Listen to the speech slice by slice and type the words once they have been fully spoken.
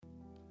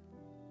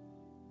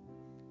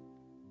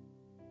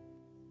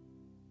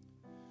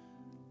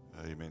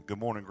Amen. Good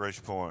morning, Grace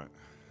Point.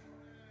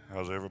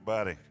 How's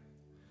everybody?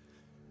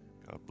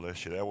 God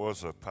bless you. That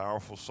was a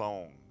powerful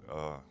song.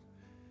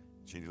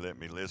 Jeannie let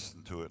me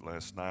listen to it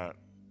last night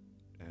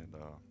and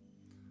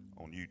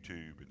on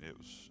YouTube, and it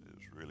was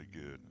really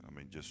good. I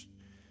mean, just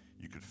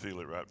you could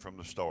feel it right from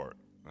the start.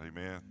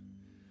 Amen.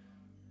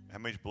 How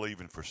many's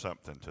believing for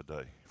something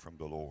today from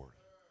the Lord?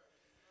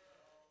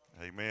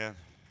 Amen.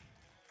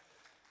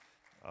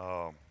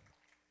 Um,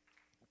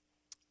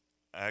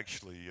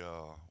 actually,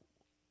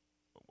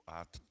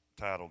 I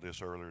titled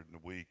this earlier in the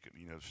week,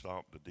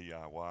 Stop the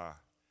DIY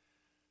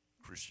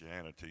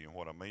Christianity. And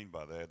what I mean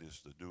by that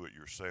is the do it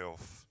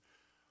yourself,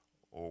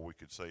 or we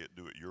could say it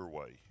do it your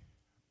way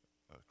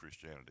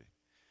Christianity.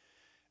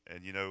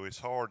 And, it's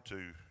hard to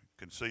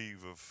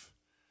conceive of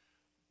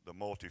the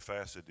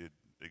multifaceted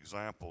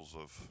examples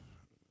of,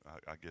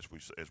 I guess,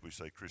 as we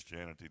say,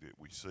 Christianity that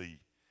we see.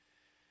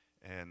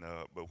 And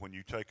but when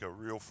you take a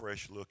real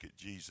fresh look at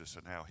Jesus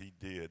and how he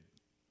did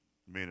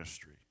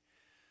ministry,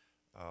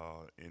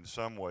 in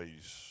some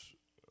ways,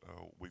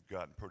 we've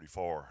gotten pretty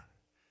far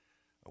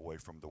away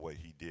from the way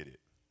he did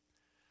it.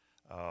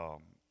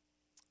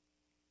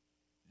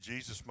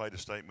 Jesus made a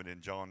statement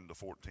in John the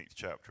 14th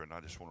chapter, and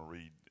I just want to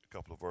read a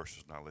couple of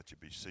verses and I'll let you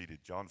be seated.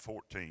 John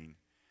 14,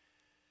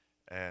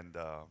 and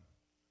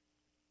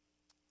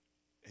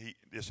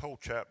this whole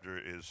chapter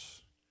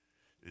is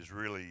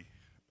really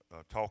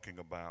talking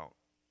about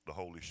the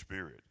Holy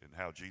Spirit and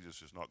how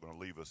Jesus is not going to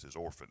leave us as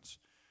orphans,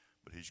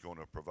 but he's going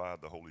to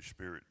provide the Holy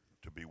Spirit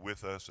to be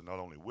with us, and not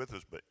only with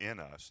us, but in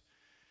us.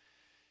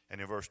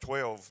 And in verse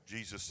 12,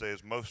 Jesus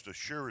says, "Most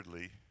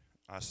assuredly,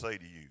 I say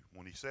to you."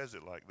 When he says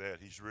it like that,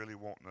 he's really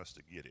wanting us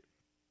to get it.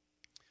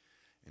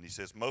 And he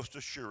says, "Most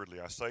assuredly,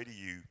 I say to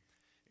you,"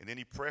 and then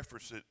he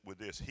prefaces it with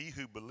this: "He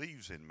who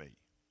believes in me,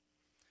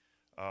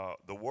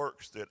 the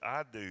works that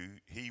I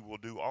do, he will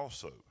do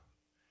also.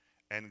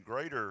 And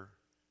greater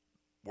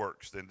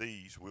works than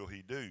these will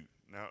he do."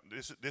 Now,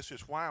 this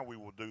is why we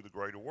will do the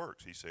greater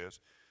works, he says,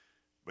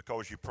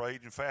 because you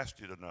prayed and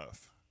fasted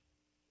enough.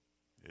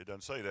 It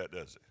doesn't say that,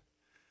 does it?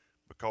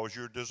 Because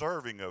you're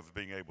deserving of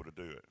being able to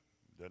do it.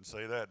 It doesn't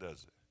say that,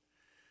 does it?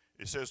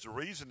 It says the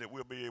reason that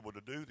we'll be able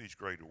to do these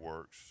greater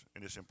works,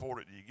 and it's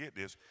important that you get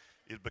this,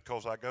 is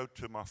because I go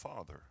to my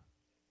Father.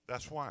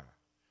 That's why.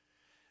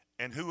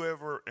 And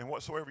whoever and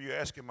whatsoever you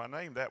ask in my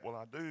name, that will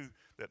I do,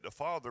 that the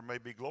Father may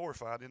be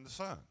glorified in the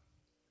Son.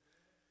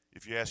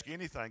 If you ask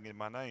anything in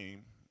my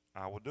name,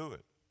 I will do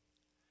it.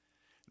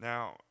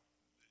 Now,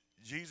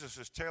 Jesus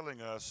is telling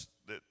us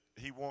that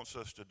he wants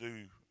us to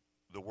do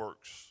the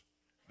works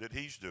that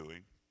he's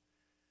doing.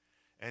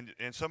 And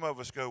some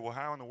of us go, well,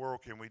 how in the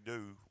world can we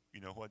do,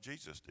 what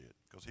Jesus did?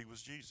 Because he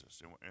was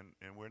Jesus,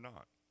 and we're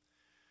not.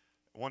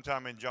 One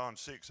time in John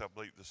 6, I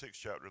believe the 6th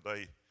chapter,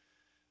 they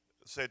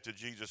said to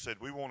Jesus,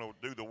 we want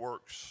to do the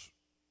works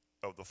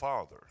of the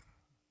Father.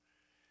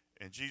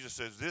 And Jesus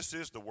says, this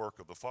is the work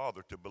of the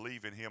Father, to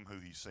believe in him who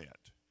he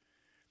sent.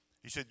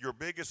 He said, your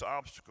biggest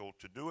obstacle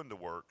to doing the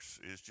works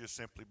is just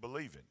simply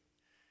believing.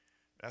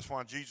 That's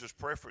why Jesus'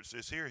 preference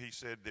is here. He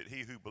said that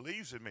he who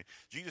believes in me.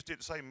 Jesus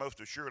didn't say, most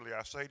assuredly,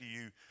 I say to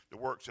you, the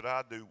works that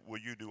I do,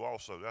 will you do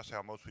also. That's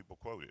how most people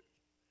quote it.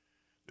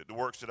 That the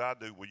works that I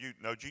do, will you.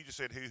 No, Jesus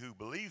said, he who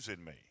believes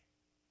in me.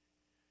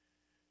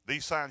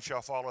 These signs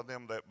shall follow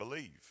them that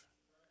believe.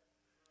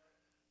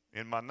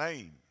 In my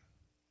name,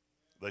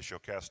 they shall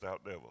cast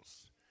out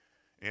devils.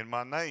 In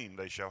my name,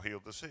 they shall heal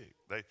the sick.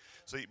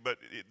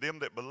 Them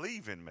that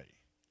believe in me.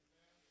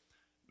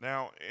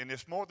 Now, and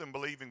it's more than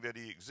believing that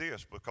he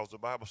exists, because the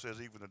Bible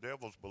says even the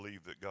devils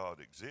believe that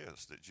God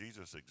exists, that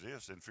Jesus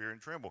exists, and fear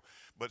and tremble.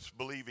 But it's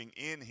believing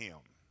in him.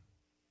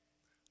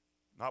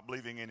 Not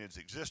believing in his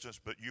existence,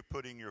 but you're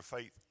putting your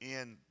faith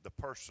in the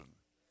person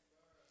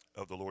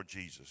of the Lord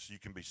Jesus. You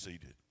can be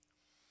seated.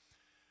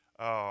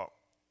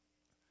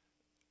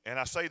 And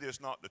I say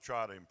this not to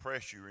try to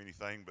impress you or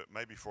anything, but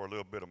maybe for a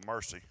little bit of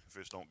mercy if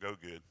it don't go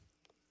good.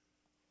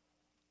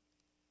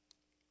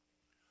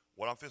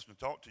 What I'm fixing to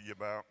talk to you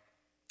about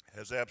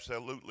has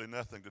absolutely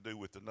nothing to do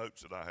with the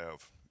notes that I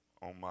have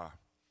on my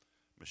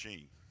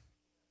machine.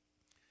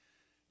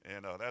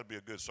 And that'll be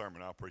a good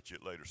sermon. I'll preach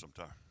it later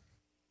sometime.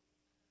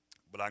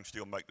 But I can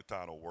still make the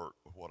title work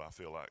with what I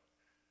feel like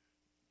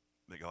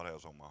that God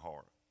has on my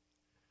heart.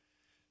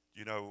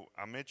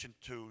 I mentioned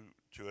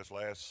to us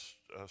last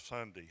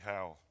Sunday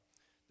how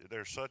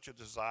there's such a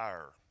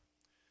desire,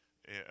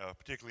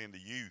 particularly in the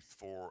youth,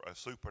 for a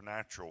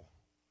supernatural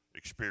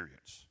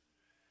experience.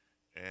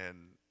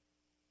 And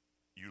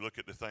you look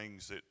at the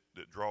things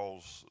that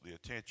draws the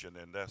attention,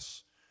 and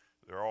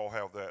they all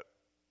have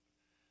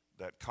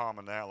that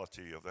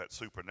commonality of that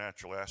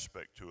supernatural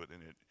aspect to it,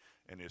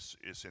 and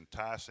it's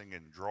enticing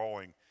and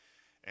drawing.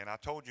 And I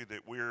told you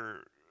that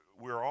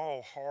we're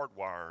all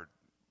hardwired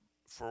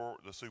for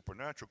the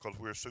supernatural, because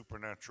we're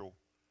supernatural.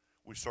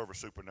 We serve a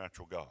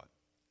supernatural God.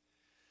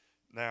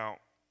 Now,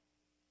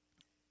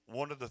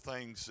 one of the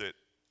things that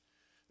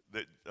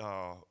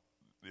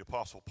the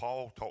Apostle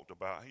Paul talked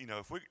about,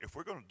 if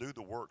we're going to do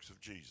the works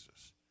of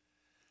Jesus,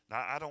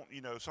 Now, I don't,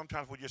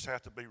 sometimes we just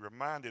have to be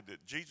reminded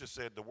that Jesus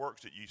said, the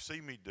works that you see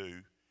me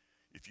do,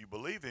 if you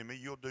believe in me,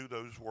 you'll do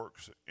those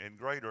works and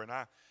greater. And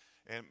a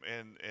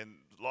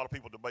lot of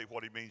people debate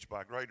what he means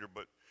by greater,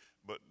 but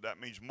that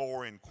means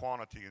more in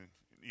quantity, and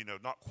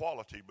not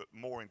quality, but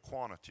more in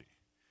quantity,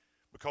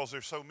 because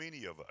there's so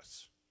many of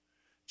us.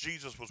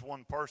 Jesus was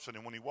one person,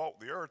 and when he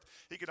walked the earth,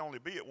 he could only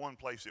be at one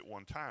place at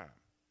one time.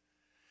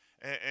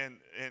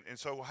 And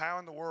so how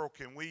in the world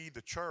can we,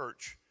 the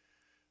church,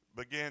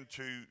 begin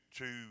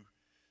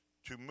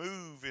to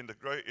move in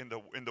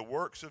the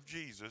works of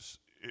Jesus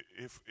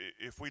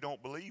if we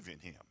don't believe in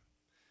him?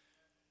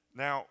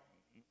 Now,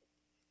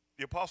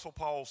 the Apostle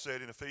Paul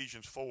said in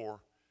Ephesians 4,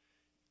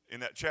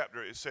 in that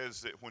chapter, it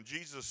says that when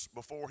Jesus,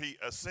 before he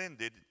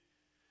ascended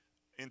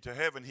into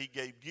heaven, he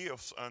gave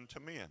gifts unto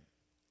men.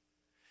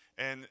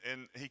 And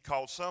he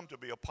called some to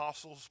be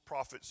apostles,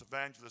 prophets,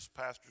 evangelists,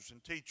 pastors,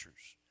 and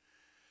teachers.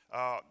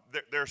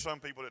 There are some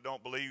people that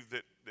don't believe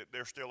that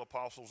they're still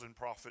apostles and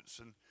prophets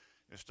and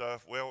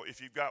stuff. Well,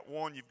 if you've got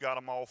one, you've got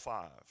them all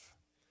five.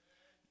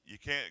 You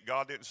can't,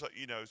 God didn't say,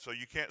 so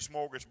you can't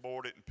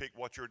smorgasbord it and pick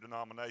what your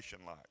denomination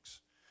likes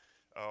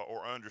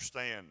or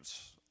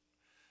understands.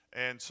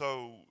 And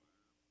so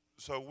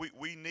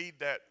we need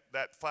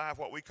that five,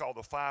 what we call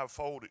the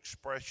fivefold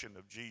expression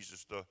of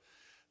Jesus, the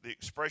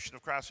expression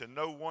of Christ. And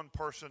no one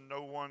person,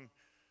 no one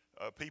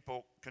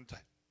people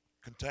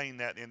contain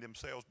that in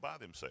themselves by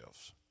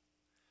themselves.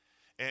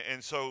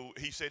 And so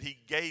he said he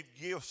gave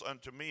gifts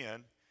unto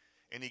men,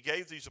 and he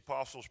gave these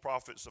apostles,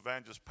 prophets,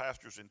 evangelists,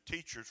 pastors, and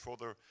teachers for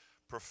the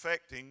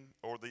perfecting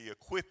or the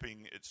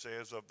equipping, it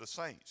says, of the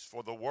saints,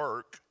 for the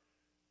work,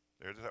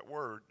 there's that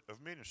word,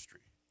 of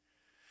ministry.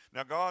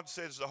 Now, God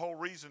says the whole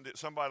reason that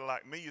somebody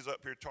like me is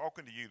up here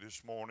talking to you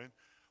this morning,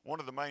 one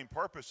of the main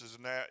purposes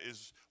in that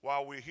is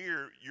while we're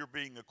here, you're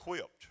being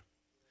equipped.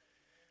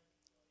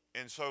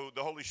 And so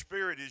the Holy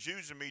Spirit is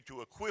using me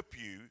to equip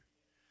you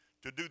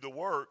to do the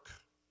work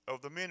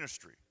of the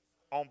ministry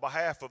on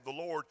behalf of the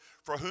Lord,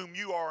 for whom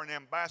you are an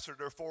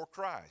ambassador for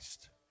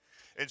Christ.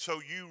 And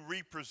so you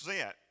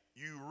represent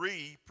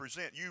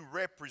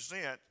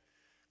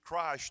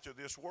Christ to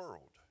this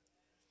world.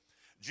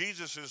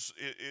 Jesus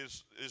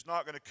is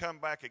not going to come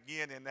back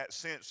again in that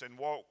sense and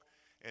walk,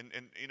 and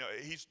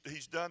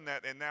he's done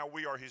that, and now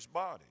we are his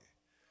body.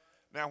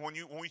 Now, when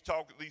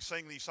we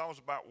sing these songs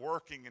about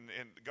working and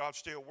God's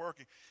still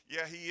working,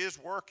 yeah, he is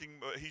working,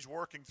 but he's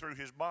working through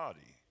his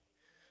body.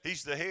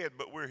 He's the head,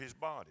 but we're his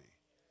body.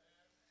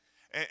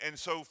 And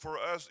so for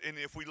us, and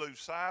if we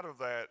lose sight of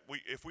that,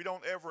 if we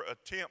don't ever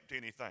attempt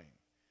anything,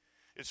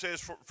 it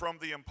says from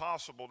the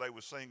impossible, they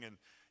were singing,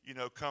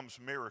 comes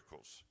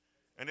miracles.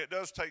 And it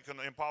does take an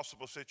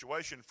impossible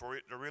situation for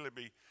it to really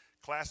be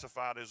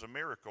classified as a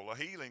miracle. A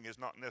healing is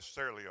not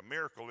necessarily a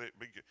miracle.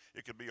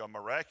 It could be a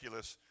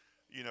miraculous,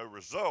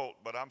 result.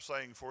 But I'm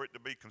saying for it to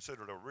be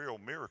considered a real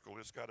miracle,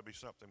 it's got to be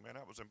something, man,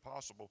 that was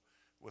impossible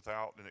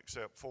without and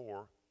except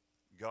for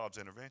God's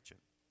intervention.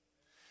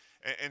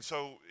 And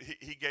so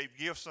he gave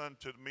gifts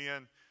unto the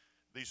men,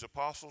 these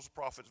apostles,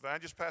 prophets,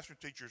 evangelists, pastors,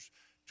 and teachers,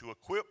 to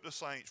equip the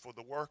saints for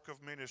the work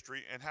of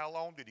ministry. And how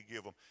long did he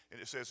give them? And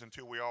it says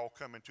until we all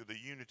come into the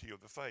unity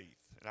of the faith.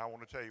 And I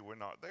want to tell you, we're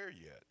not there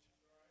yet.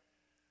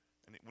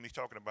 And when he's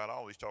talking about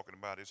all, he's talking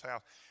about his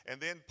house. And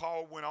then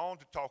Paul went on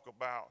to talk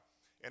about,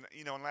 and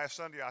last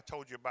Sunday I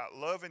told you about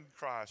loving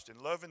Christ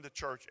and loving the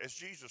church as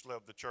Jesus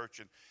loved the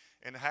church,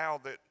 and how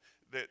that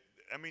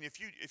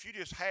if you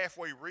just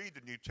halfway read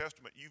the New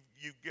Testament,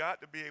 you've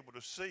got to be able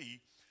to see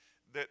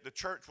that the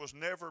church was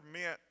never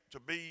meant to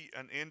be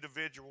an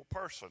individual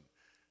person.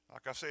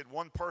 Like I said,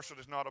 one person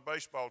is not a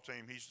baseball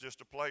team. He's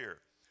just a player.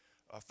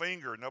 A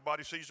finger,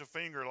 nobody sees a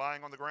finger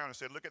lying on the ground and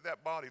said, look at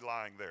that body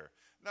lying there.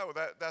 No,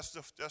 that's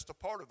the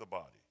part of the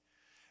body.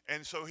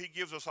 And so he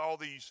gives us all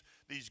these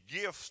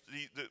gifts,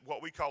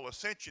 what we call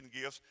ascension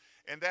gifts,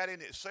 and that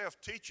in itself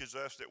teaches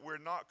us that we're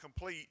not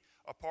complete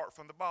apart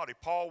from the body.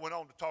 Paul went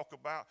on to talk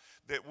about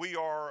that we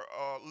are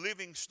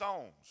living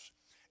stones,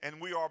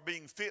 and we are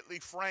being fitly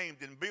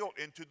framed and built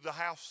into the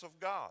house of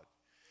God.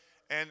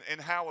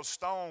 And how a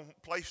stone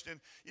placed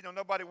in,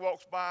 nobody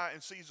walks by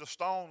and sees a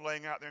stone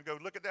laying out there and goes,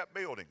 look at that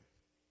building.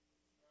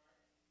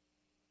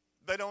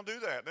 They don't do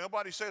that.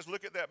 Nobody says,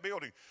 look at that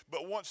building.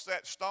 But once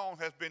that stone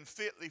has been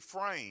fitly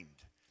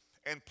framed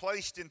and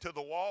placed into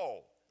the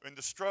wall, in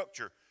the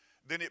structure,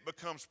 then it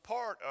becomes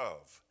part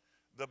of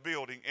the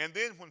building. And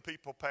then when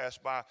people pass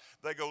by,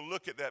 they go,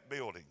 look at that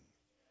building.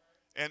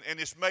 And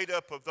it's made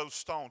up of those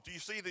stones. Do you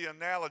see the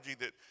analogy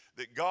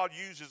that God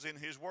uses in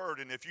his word?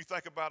 And if you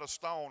think about a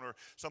stone, or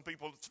some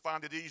people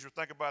find it easier to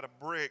think about a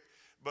brick,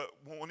 but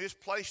when it's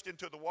placed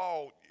into the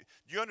wall,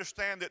 you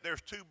understand that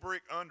there's two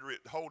bricks under it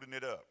holding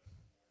it up.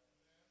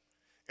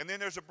 And then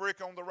there's a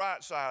brick on the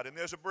right side, and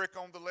there's a brick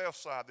on the left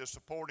side that's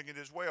supporting it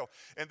as well.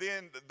 And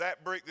then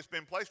that brick that's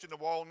been placed in the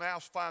wall now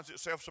finds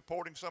itself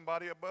supporting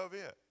somebody above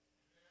it.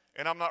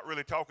 And I'm not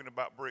really talking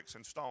about bricks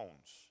and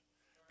stones,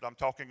 but I'm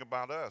talking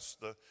about us,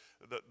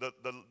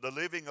 the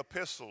living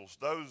epistles,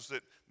 those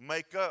that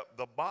make up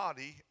the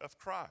body of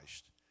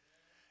Christ.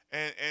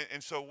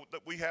 And so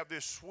we have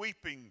this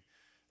sweeping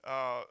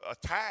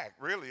attack,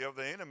 really, of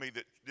the enemy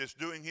that's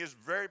doing his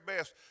very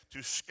best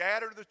to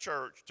scatter the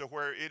church to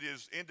where it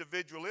is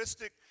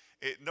individualistic.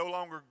 It no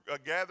longer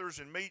gathers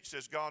and meets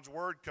as God's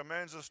word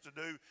commands us to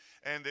do,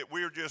 and that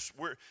we're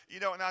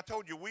and I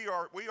told you we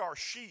are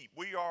sheep.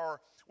 We are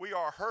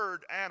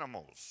herd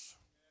animals,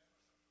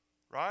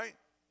 right?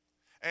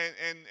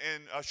 And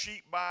a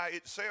sheep by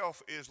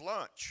itself is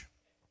lunch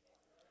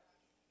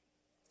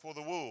for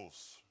the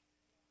wolves.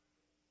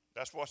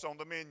 That's what's on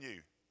the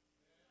menu.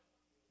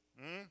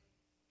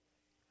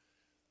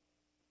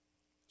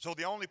 So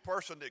the only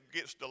person that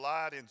gets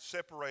delight in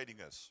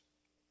separating us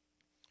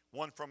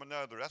one from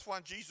another. That's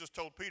why Jesus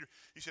told Peter,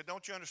 he said,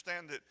 don't you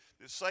understand that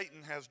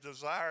Satan has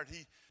desired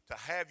to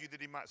have you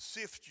that he might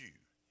sift you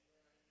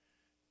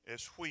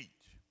as wheat?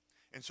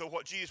 And so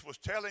what Jesus was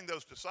telling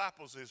those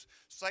disciples is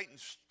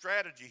Satan's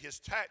strategy, his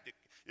tactic,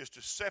 is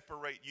to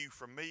separate you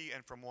from me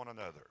and from one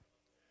another.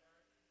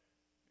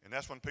 And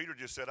that's when Peter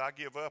just said, I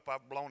give up.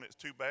 I've blown it. It's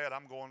too bad.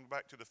 I'm going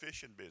back to the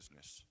fishing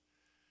business.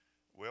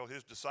 Well,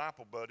 his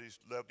disciple buddies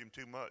loved him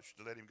too much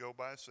to let him go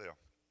by himself.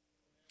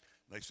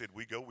 And they said,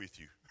 we go with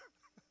you.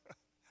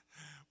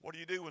 What do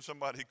you do when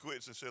somebody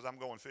quits and says, I'm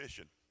going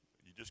fishing?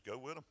 You just go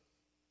with them.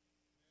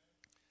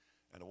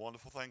 And a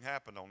wonderful thing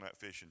happened on that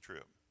fishing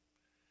trip.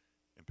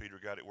 And Peter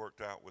got it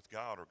worked out with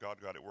God, or God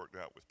got it worked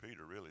out with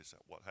Peter, really, is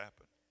what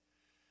happened.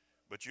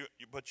 But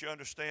you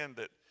understand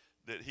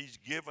that he's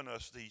given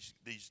us these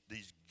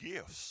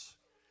gifts.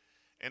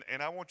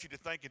 And I want you to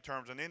think in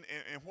terms, and in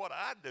what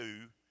I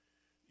do,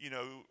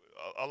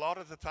 a lot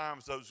of the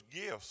times those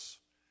gifts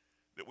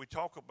that we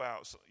talk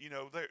about,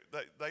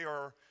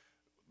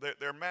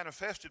 they're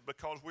manifested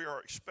because we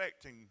are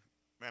expecting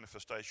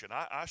manifestation.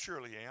 I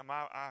surely am.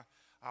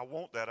 I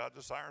want that. I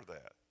desire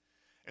that.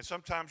 And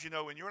sometimes,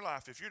 in your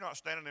life, if you're not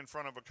standing in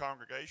front of a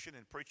congregation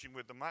and preaching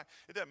with the mic,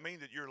 it doesn't mean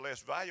that you're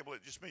less valuable.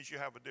 It just means you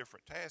have a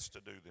different task to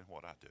do than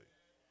what I do.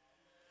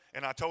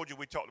 And I told you,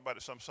 we talked about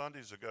it some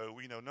Sundays ago,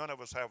 none of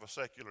us have a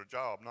secular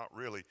job,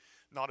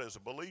 not as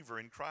a believer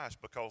in Christ,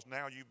 because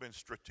now you've been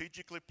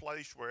strategically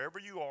placed wherever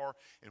you are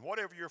and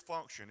whatever your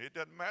function. It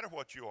doesn't matter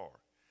what you are.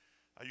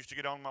 I used to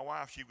get on my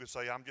wife. She would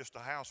say, I'm just a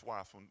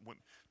housewife. When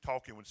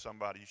talking with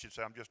somebody, you should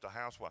say, I'm just a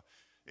housewife.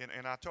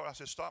 And I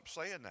said, stop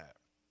saying that.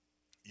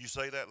 You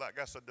say that like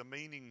that's a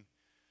demeaning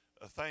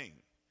thing.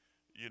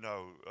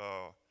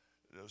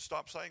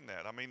 Stop saying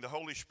that. I mean, the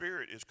Holy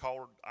Spirit is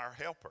called our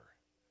helper,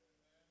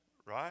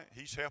 right?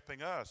 He's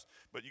helping us.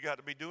 But you got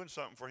to be doing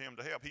something for him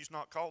to help. He's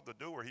not called the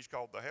doer. He's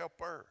called the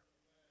helper.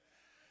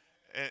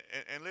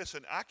 And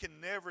listen, I can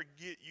never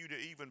get you to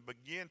even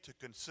begin to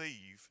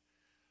conceive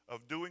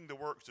of doing the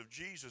works of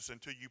Jesus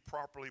until you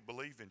properly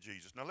believe in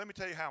Jesus. Now, let me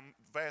tell you how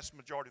vast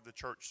majority of the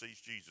church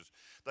sees Jesus.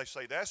 They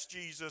say, that's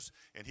Jesus,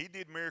 and he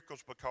did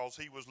miracles because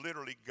he was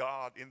literally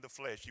God in the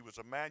flesh. He was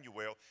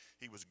Emmanuel.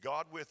 He was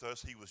God with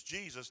us. He was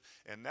Jesus,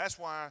 and that's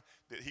why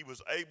that he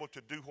was able to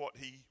do what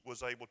he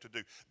was able to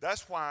do.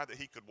 That's why that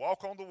he could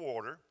walk on the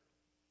water.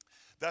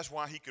 That's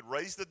why he could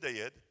raise the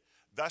dead.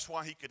 That's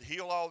why he could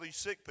heal all these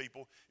sick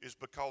people, is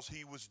because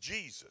he was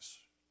Jesus.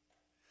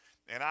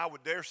 And I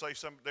would dare say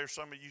there's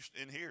some of you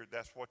in here,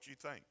 that's what you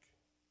think.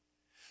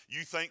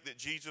 You think that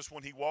Jesus,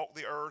 when he walked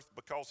the earth,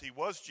 because he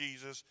was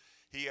Jesus,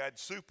 he had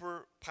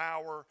super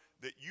power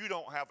that you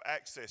don't have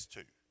access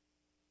to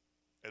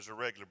as a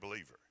regular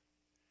believer.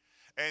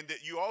 And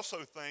that you also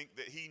think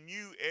that he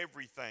knew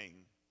everything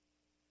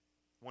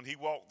when he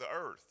walked the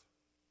earth.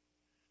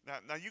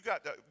 Now you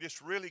got to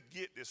just really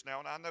get this now,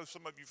 and I know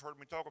some of you have heard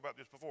me talk about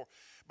this before,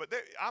 but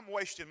I'm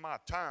wasting my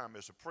time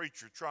as a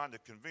preacher trying to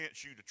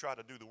convince you to try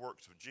to do the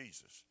works of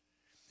Jesus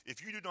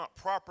if you do not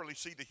properly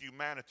see the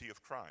humanity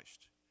of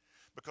Christ.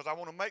 Because I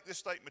want to make this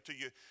statement to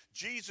you.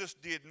 Jesus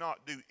did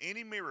not do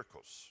any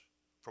miracles,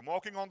 from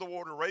walking on the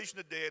water, raising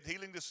the dead,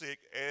 healing the sick,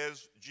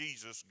 as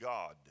Jesus,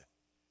 God.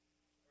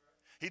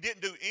 He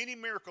didn't do any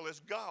miracle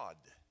as God.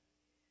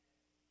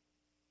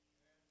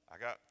 I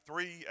got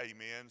 3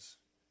 amens.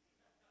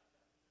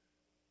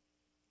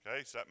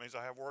 Okay, so that means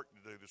I have work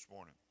to do this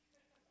morning.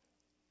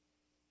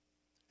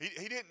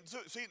 He didn't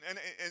see, and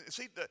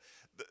see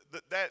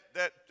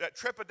that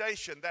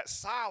trepidation, that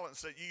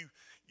silence that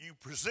you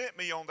present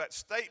me on that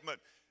statement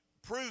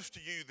proves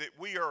to you that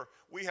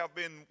we have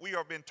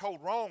been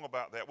told wrong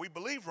about that. We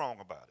believe wrong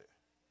about it.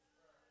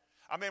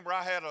 I remember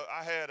I had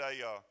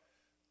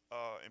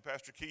and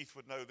Pastor Keith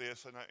would know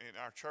this, in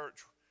our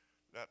church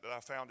that I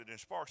founded in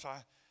Sparks,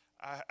 I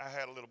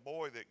had a little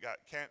boy that got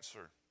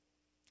cancer.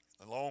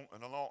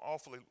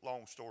 Awfully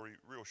long story,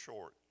 real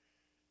short,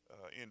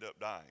 ended up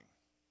dying.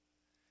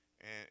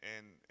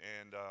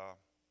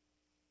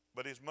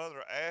 But his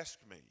mother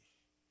asked me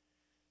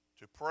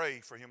to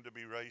pray for him to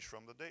be raised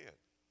from the dead.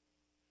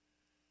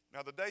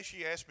 Now, the day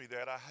she asked me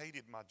that, I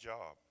hated my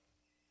job.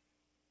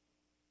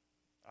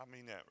 I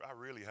mean that. I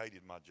really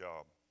hated my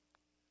job.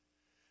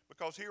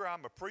 Because here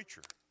I'm a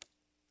preacher,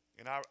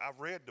 and I've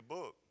read the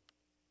book.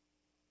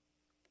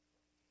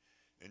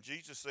 And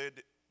Jesus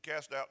said,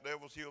 cast out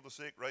devils, heal the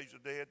sick, raise the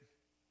dead.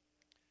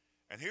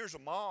 And here's a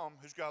mom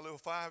who's got a little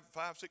 6,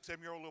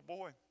 7-year-old little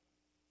boy.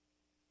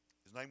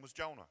 His name was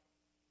Jonah.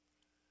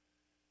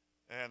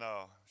 And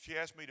she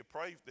asked me to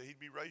pray that he'd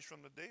be raised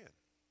from the dead.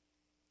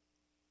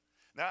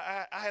 Now,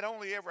 I had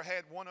only ever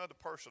had one other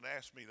person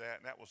ask me that,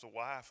 and that was the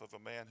wife of a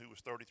man who was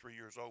 33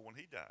 years old when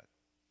he died.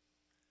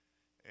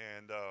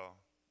 And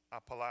I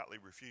politely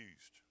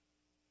refused.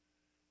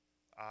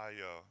 I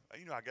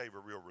gave a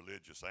real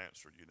religious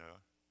answer,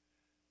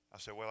 I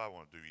said, well, I don't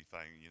want to do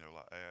anything,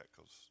 like that,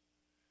 because,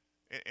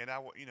 and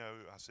I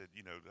said,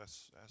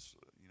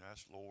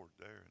 that's Lord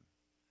there, and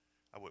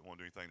I wouldn't want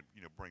to do anything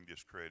to, bring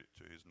discredit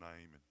to his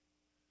name, and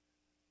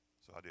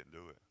so I didn't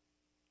do it.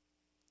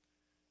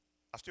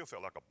 I still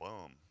felt like a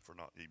bum for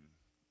not even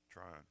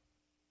trying.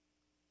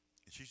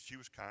 And she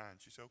was kind.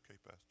 She said, okay,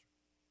 Pastor.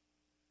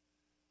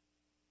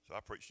 So I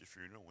preached his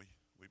funeral. We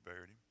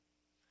buried him.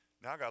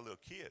 Now I got a little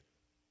kid.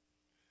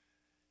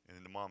 And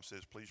then the mom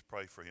says, please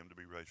pray for him to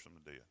be raised from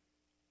the dead.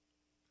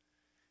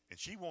 And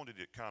she wanted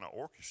it kind of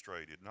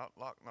orchestrated, not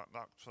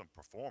some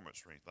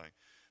performance or anything,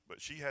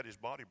 but she had his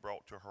body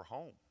brought to her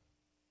home.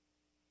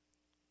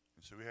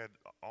 And so we had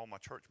all my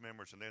church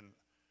members, and then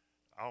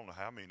I don't know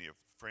how many of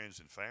friends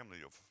and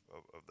family of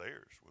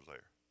theirs was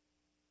there.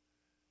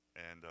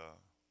 And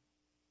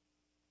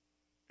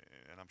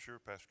I'm sure,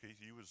 Pastor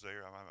Keith, you was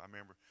there. I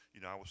remember,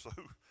 I was so,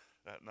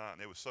 that night, and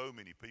there was so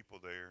many people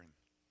there,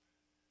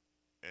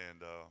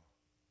 and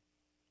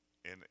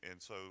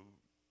so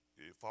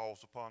it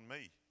falls upon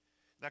me.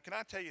 Now, can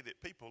I tell you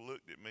that people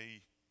looked at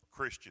me,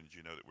 Christians,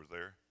 that were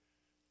there,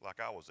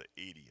 like I was an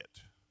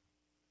idiot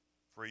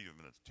for even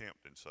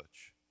attempting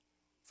such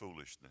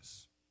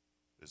foolishness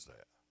as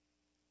that.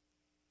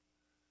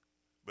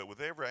 But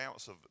with every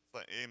ounce of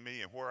in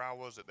me and where I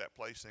was at that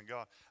place in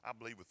God, I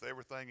believe with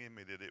everything in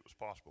me that it was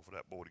possible for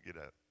that boy to get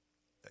out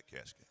that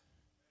casket.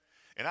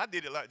 And I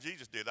did it like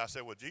Jesus did. I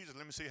said, well, Jesus,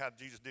 let me see how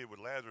Jesus did with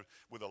Lazarus.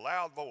 With a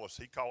loud voice,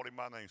 he called him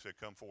by name and said,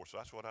 come forth. So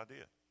that's what I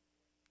did.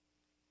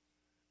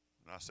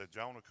 And I said,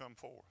 Jonah, come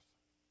forth.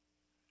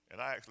 And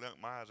I actually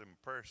opened my eyes in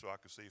prayer so I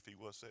could see if he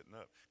was sitting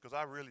up. Because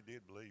I really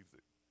did believe that.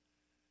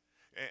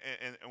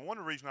 And one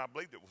of the reasons I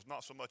believed it was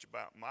not so much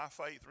about my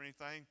faith or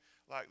anything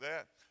like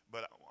that,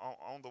 but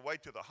on the way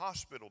to the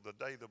hospital the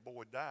day the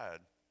boy died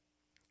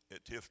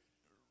at Tift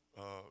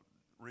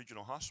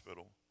Regional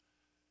Hospital,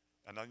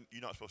 and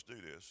you're not supposed to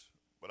do this,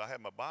 but I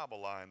had my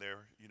Bible lying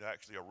there,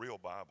 actually a real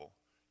Bible,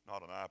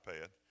 not an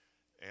iPad,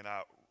 and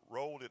I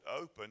rolled it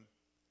open,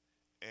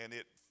 and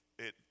it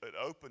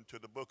opened to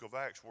the book of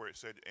Acts where it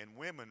said, and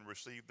women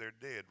received their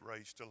dead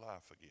raised to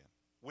life again.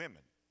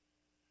 Women.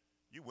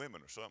 You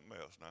women are something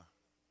else now.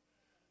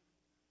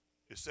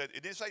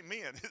 It didn't say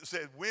men. It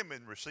said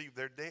women received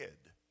their dead.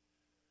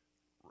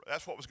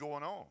 That's what was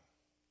going on.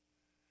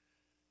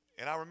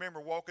 And I remember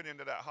walking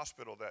into that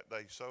hospital that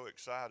day so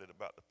excited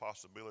about the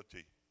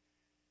possibility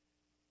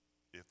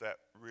if that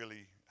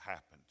really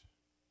happened.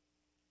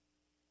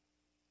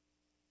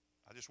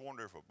 I just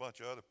wonder if a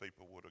bunch of other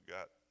people would have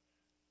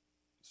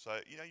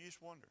you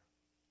just wonder.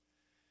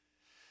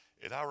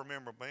 And I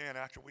remember, man,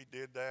 after we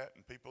did that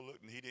and people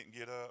looked and he didn't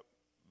get up,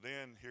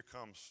 then here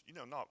comes,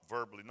 not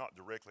verbally, not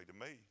directly to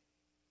me,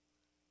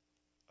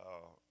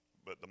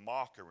 but the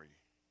mockery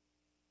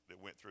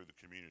that went through the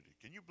community.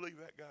 Can you believe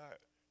that guy?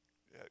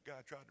 That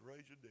guy tried to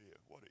raise the dead.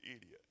 What an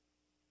idiot!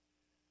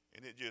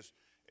 And it just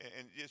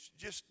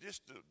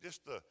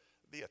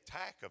the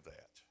attack of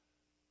that.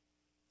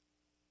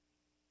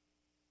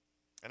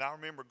 And I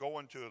remember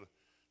going to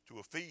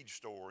a feed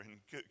store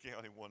in Cook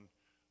County one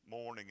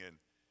morning, and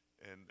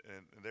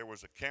there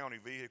was a county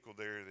vehicle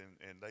there,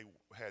 and they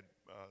had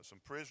some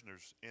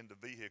prisoners in the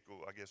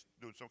vehicle, I guess,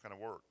 doing some kind of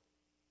work.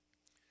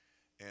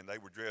 And they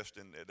were dressed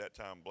in, at that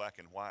time, black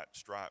and white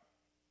striped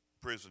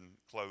prison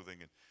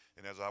clothing.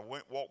 And as I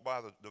walked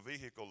by the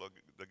vehicle,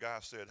 the guy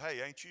said,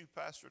 hey, ain't you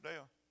Pastor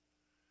Dale?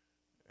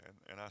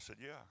 And I said,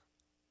 yeah.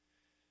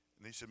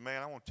 And he said,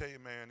 man, I want to tell you,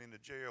 man, in the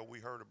jail, we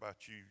heard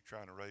about you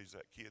trying to raise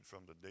that kid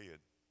from the dead.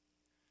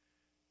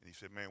 And he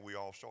said, man, we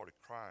all started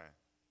crying.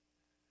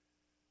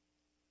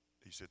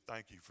 He said,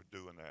 thank you for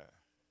doing that.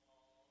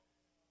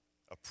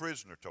 A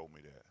prisoner told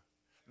me that.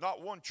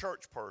 Not one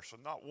church person,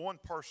 not one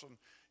person,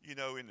 in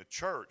the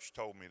church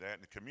told me that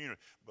in the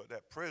community, but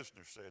that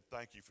prisoner said,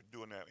 thank you for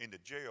doing that. In the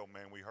jail,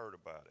 man, we heard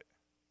about it.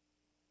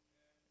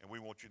 And we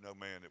want you to know,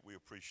 man, that we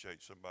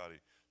appreciate somebody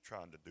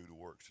trying to do the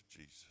works of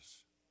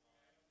Jesus.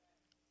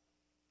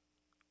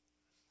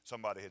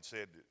 Somebody had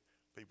said that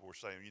people were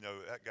saying,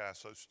 that guy's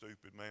so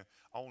stupid, man.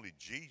 Only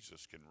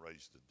Jesus can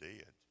raise the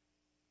dead.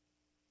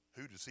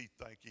 Who does he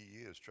think he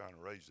is trying to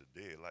raise the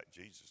dead like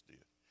Jesus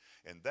did?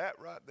 And that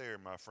right there,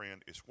 my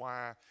friend, is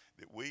why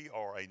that we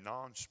are a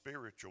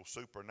non-spiritual,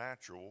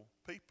 supernatural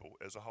people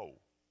as a whole.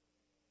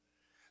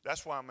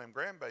 That's why my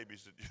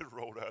grandbabies that just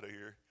rolled out of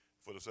here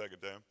for the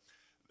second time.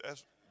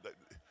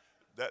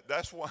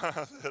 That's why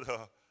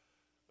that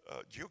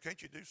Jill,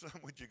 can't you do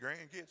something with your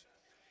grandkids?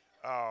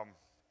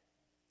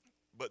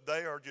 But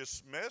they are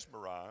just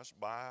mesmerized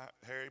by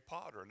Harry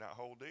Potter and that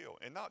whole deal.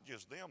 And not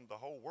just them, the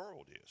whole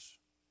world is.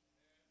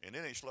 And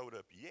it ain't slowed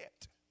up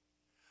yet.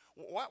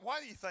 Why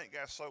do you think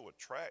that's so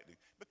attractive?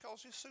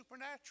 Because it's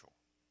supernatural.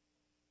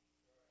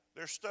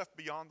 There's stuff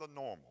beyond the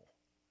normal.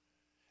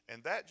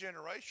 And that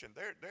generation,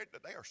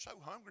 they are so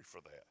hungry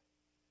for that.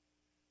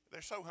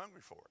 They're so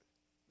hungry for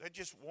it. They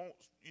just want,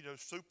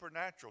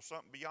 supernatural,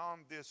 something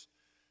beyond this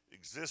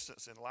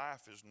existence in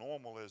life, as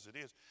normal as it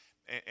is.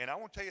 And I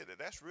want to tell you that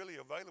that's really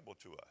available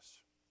to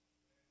us.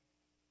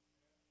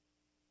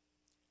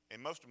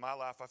 In most of my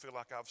life, I feel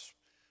like I've,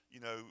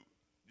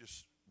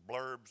 just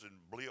blurbs and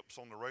blips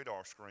on the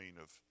radar screen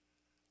of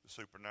the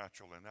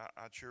supernatural. And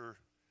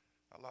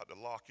I'd like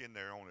to lock in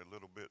there on it a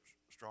little bit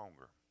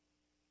stronger.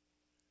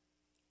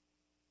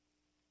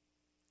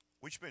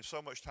 We spend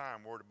so much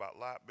time worried about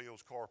light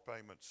bills, car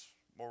payments,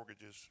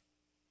 mortgages,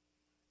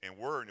 and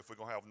worrying if we're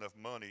going to have enough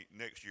money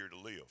next year to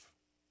live.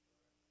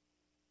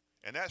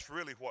 And that's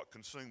really what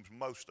consumes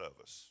most of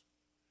us,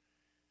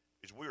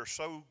 is we are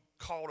so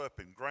caught up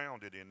and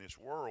grounded in this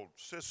world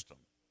system.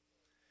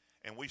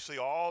 And we see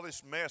all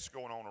this mess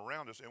going on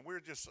around us, and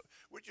we're just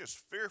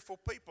fearful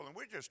people, and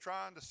we're just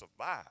trying to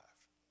survive.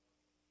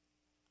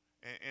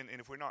 And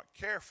if we're not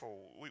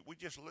careful, we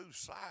just lose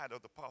sight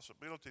of the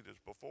possibility that's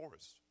before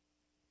us.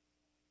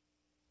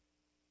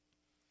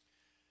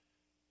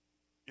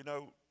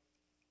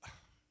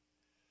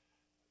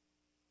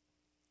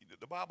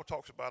 The Bible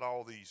talks about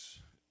all these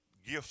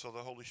gifts of the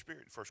Holy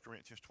Spirit in 1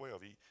 Corinthians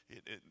 12.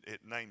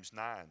 It names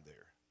 9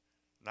 there.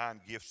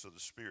 9 gifts of the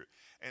Spirit.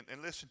 And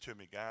listen to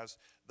me, guys.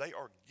 They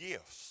are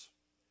gifts.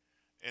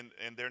 And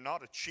they're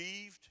not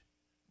achieved,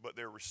 but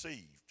they're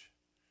received.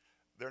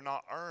 They're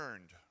not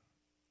earned.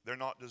 They're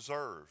not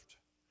deserved.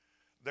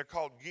 They're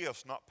called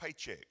gifts, not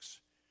paychecks.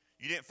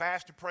 You didn't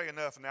fast and pray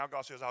enough, and now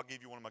God says, I'll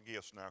give you one of my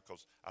gifts now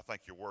because I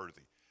think you're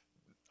worthy.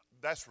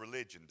 That's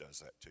religion does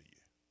that to you.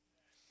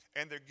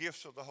 And they're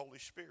gifts of the Holy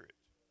Spirit.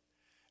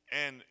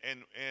 And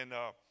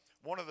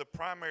one of the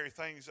primary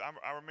things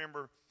I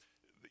remember,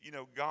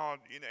 God,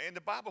 and the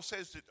Bible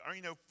says that,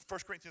 1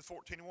 Corinthians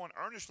 14:1,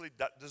 earnestly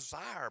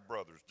desire,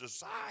 brothers,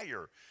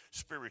 desire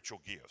spiritual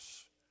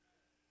gifts.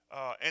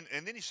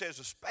 And then he says,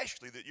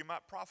 especially that you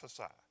might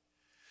prophesy.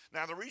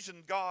 Now, the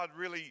reason God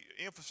really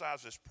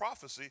emphasizes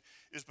prophecy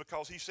is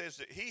because he says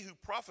that he who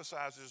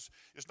prophesies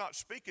is not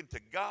speaking to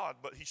God,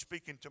 but he's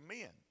speaking to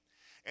men.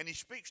 And he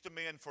speaks to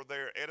men for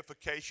their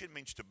edification,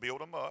 means to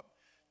build them up,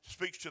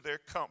 speaks to their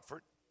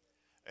comfort.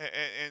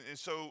 And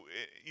so,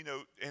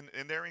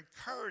 and their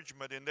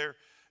encouragement and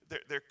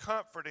their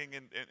comforting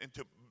and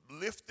to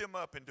lift them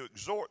up and to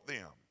exhort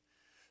them.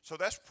 So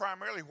that's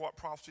primarily what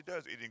prophecy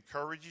does. It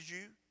encourages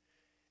you,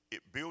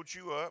 it builds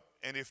you up,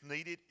 and if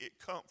needed, it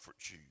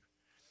comforts you.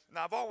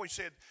 Now, I've always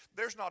said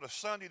there's not a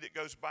Sunday that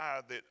goes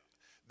by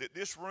that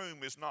this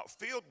room is not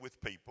filled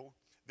with people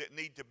that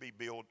need to be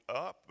built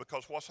up,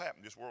 because what's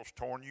happened? This world's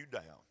torn you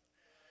down.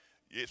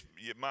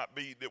 It might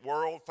be the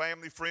world,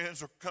 family,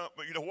 friends, or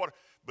company,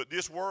 but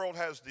this world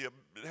has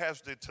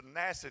the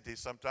tenacity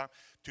sometimes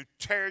to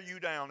tear you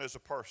down as a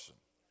person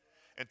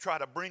and try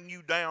to bring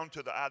you down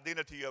to the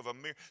identity of a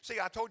mere. See,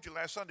 I told you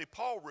last Sunday,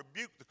 Paul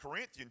rebuked the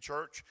Corinthian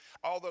church,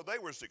 although they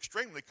were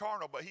extremely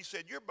carnal, but he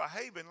said, you're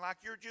behaving like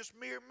you're just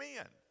mere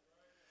men.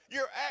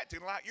 You're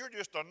acting like you're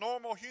just a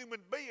normal human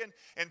being,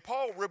 and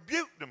Paul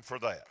rebuked them for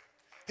that.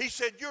 He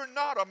said, you're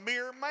not a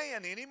mere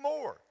man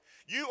anymore.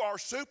 You are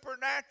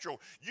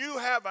supernatural. You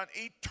have an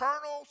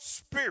eternal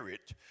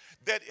spirit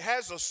that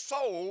has a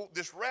soul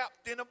that's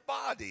wrapped in a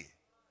body.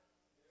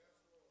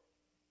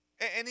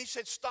 And he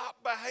said, stop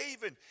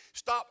behaving,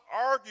 stop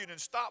arguing, and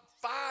stop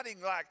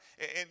fighting like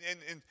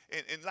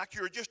and like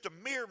you're just a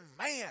mere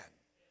man.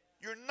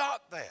 You're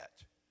not that.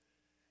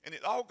 And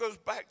it all goes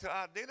back to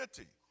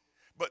identity.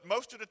 But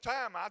most of the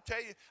time, I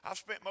tell you, I've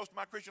spent most of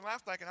my Christian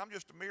life thinking I'm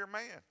just a mere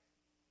man.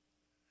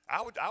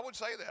 I would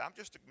say that. I'm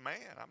just a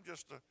man. I'm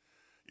just a,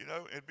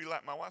 it'd be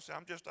like my wife said,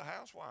 I'm just a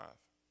housewife.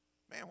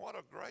 Man, what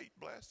a great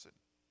blessing.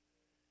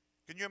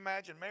 Can you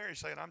imagine Mary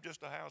saying, I'm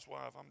just a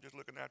housewife. I'm just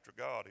looking after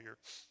God here.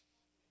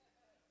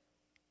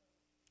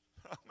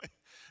 I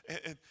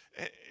mean,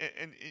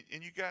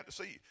 and you got to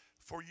see,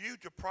 for you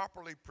to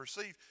properly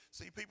perceive,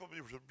 people be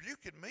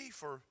rebuking me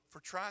for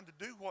trying to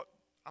do what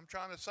I'm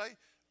trying to say.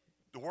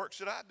 The works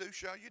that I do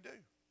shall you do.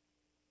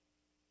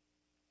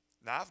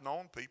 Now, I've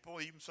known people,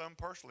 even some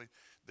personally,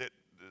 that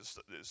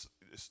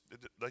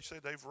they say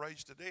they've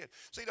raised the dead.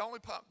 See, the only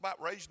part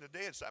about raising the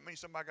dead is that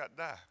means somebody got to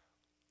die.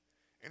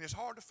 And it's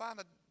hard to find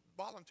a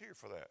volunteer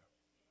for that.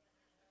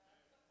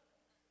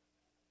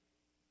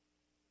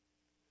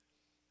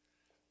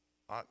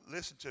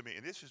 Listen to me,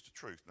 and this is the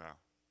truth now.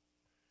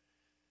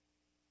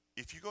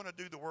 If you're going to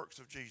do the works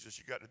of Jesus,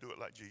 you got to do it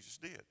like Jesus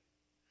did.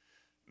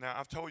 Now,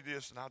 I've told you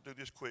this, and I'll do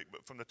this quick,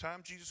 but from the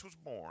time Jesus was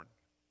born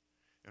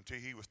until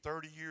he was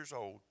 30 years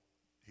old,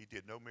 he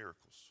did no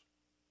miracles.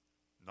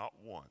 Not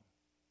one.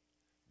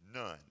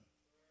 None.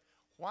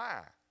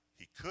 Why?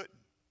 He couldn't.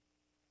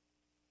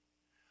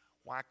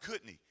 Why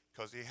couldn't he?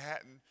 Because he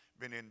hadn't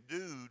been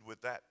endued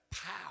with that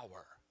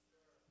power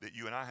that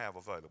you and I have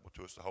available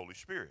to us, the Holy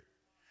Spirit.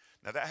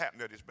 Now, that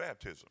happened at his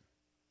baptism.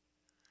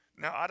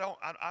 Now, I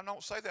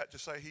don't say that to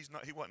say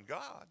he wasn't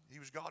God. He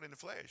was God in the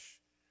flesh.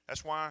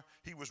 That's why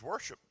he was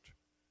worshiped,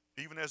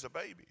 even as a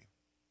baby.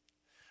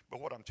 But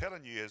what I'm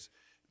telling you is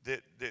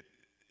that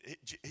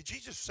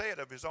Jesus said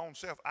of his own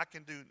self, I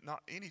can do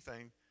not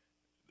anything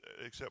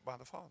except by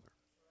the Father.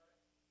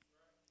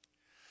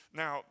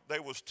 Now,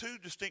 there was two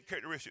distinct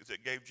characteristics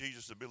that gave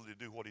Jesus the ability to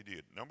do what he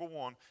did. Number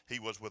one, he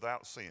was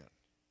without sin.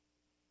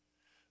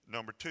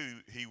 Number two,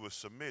 he was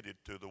submitted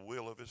to the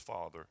will of his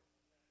Father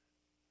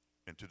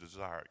and to the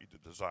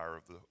desire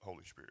of the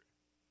Holy Spirit.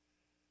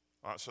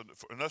 All right, so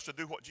for us to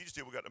do what Jesus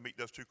did, we've got to meet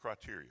those two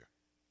criteria.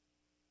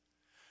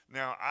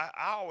 Now, I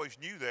always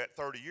knew that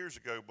 30 years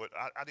ago, but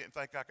I didn't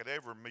think I could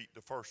ever meet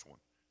the first one,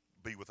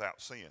 be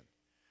without sin.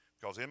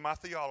 Because in my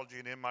theology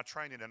and in my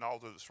training and all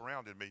that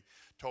surrounded me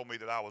told me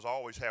that I was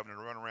always having to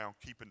run around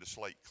keeping the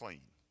slate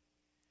clean.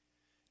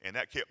 And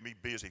that kept me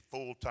busy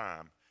full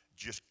time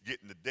just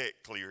getting the deck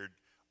cleared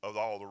of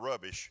all the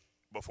rubbish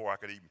before I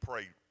could even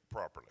pray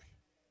properly.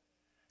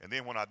 And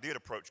then when I did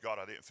approach God,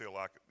 I didn't feel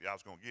like I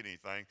was going to get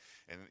anything,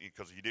 and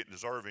because he didn't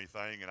deserve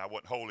anything, and I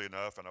wasn't holy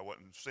enough, and I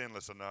wasn't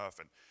sinless enough,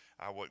 and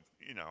I wasn't,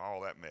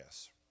 all that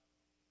mess.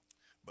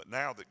 But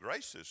now that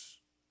grace has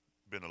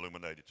been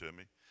illuminated to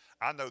me,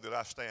 I know that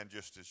I stand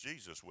just as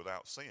Jesus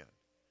without sin.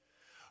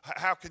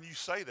 How can you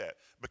say that?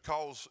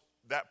 Because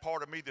that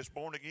part of me that's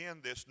born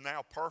again, that's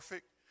now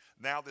perfect,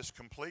 now that's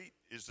complete,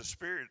 is the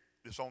Spirit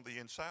that's on the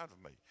inside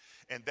of me.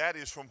 And that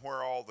is from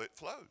where all that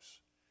flows.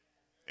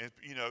 And,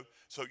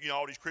 so,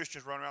 all these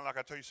Christians run around, like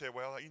I told you, say,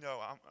 well,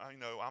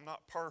 I'm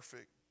not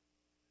perfect.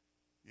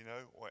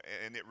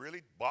 And it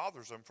really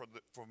bothers them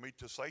for me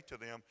to say to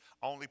them,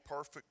 only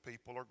perfect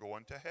people are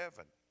going to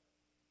heaven.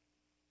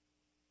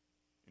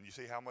 And you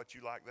see how much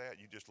you like that?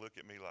 You just look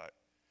at me like,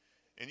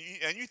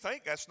 and you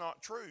think that's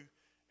not true.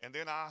 And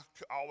then I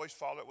always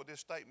follow it with this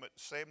statement,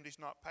 70's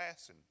not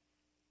passing.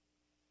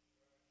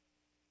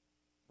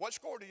 What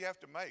score do you have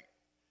to make?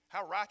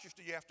 How righteous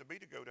do you have to be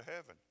to go to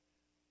heaven?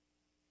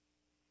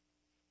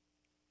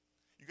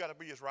 You got to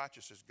be as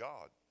righteous as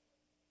God.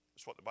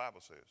 That's what the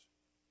Bible says.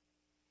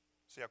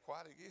 See how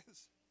quiet it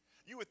is?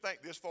 You would think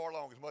this far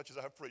along, as much as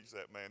I preach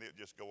that, man, it'd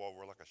just go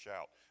over like a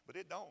shout. But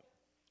it don't.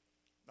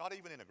 Not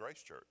even in a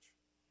grace church.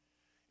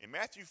 In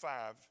Matthew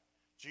 5,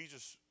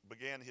 Jesus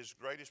began his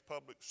greatest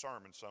public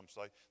sermon, some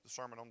say, the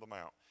Sermon on the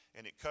Mount.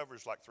 And it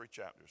covers like 3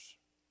 chapters.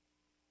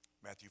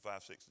 Matthew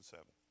 5, 6, and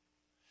 7.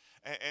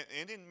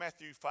 And in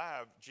Matthew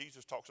 5,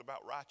 Jesus talks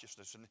about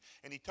righteousness.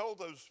 And he told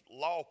those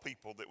law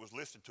people that was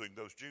listening to him,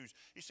 those Jews,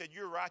 he said,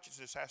 your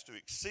righteousness has to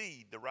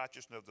exceed the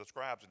righteousness of the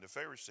scribes and the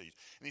Pharisees.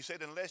 And he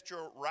said, unless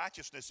your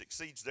righteousness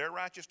exceeds their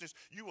righteousness,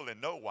 you will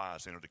in no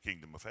wise enter the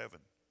kingdom of heaven.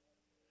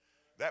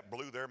 That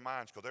blew their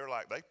minds because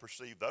they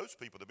perceived those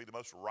people to be the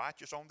most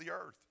righteous on the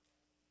earth.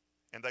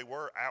 And they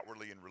were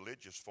outwardly in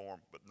religious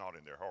form, but not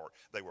in their heart.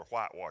 They were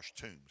whitewashed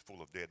tombs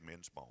full of dead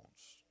men's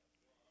bones.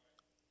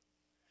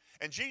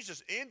 And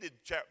Jesus ended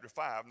chapter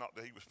 5, not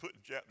that he was putting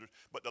chapters,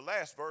 but the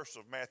last verse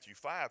of Matthew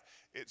 5,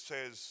 it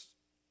says,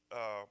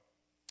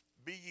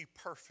 be ye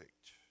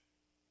perfect,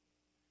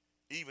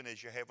 even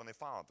as your heavenly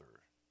Father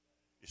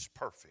is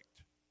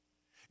perfect.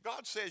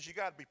 God says you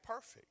got to be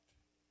perfect.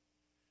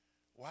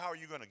 Well, how are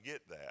you going to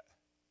get that?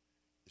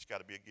 It's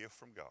got to be a gift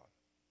from God.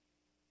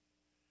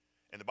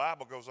 And the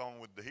Bible goes on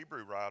with the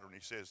Hebrew writer, and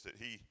he says that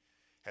he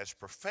has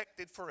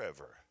perfected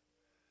forever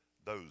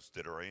those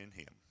that are in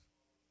him.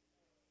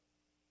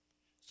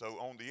 So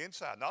on the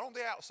inside, not on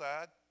the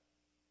outside,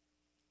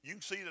 you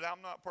can see that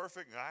I'm not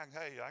perfect, and I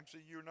can see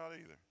you're not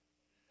either.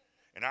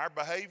 And our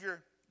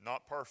behavior,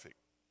 not perfect.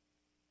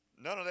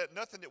 None of that,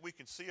 nothing that we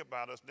can see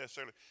about us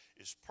necessarily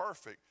is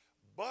perfect,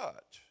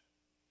 but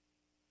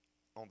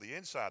on the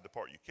inside, the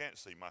part you can't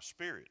see, my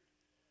spirit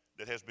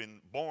that has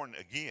been born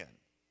again,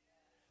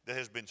 that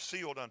has been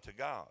sealed unto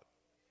God,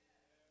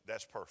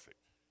 that's perfect.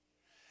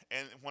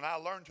 And when I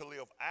learn to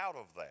live out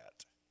of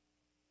that,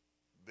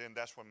 then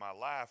that's when my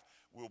life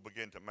will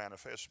begin to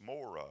manifest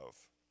more of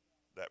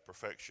that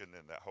perfection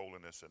and that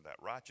holiness and that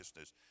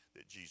righteousness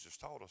that Jesus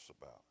taught us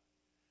about.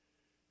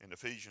 In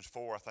Ephesians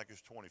 4, I think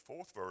it's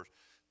 24th verse,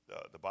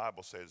 the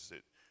Bible says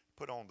that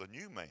put on the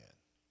new man,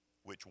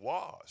 which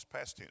was,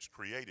 past tense,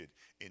 created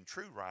in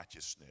true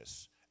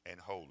righteousness and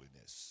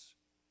holiness.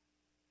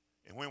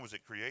 And when was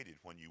it created?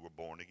 When you were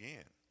born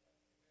again.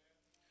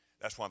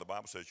 That's why the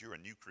Bible says you're a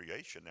new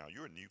creation now.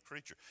 You're a new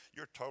creature.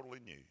 You're totally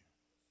new.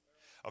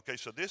 Okay,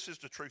 so this is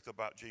the truth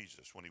about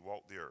Jesus when he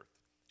walked the earth.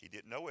 He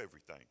didn't know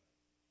everything.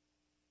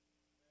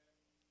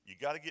 You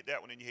got to get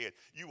that one in your head.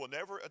 You will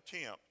never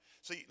attempt.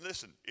 See,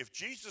 listen, if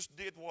Jesus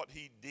did what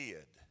he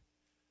did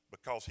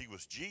because he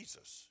was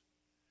Jesus,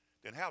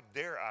 then how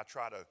dare I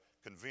try to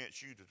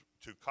convince you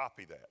to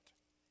copy that?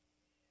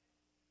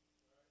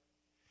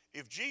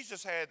 If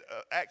Jesus had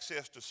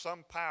access to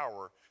some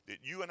power that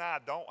you and I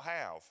don't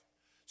have,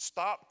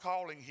 stop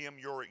calling him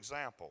your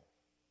example,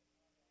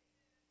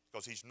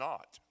 because he's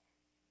not.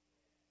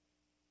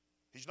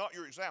 He's not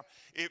your example.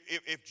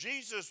 If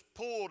Jesus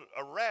pulled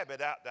a rabbit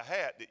out the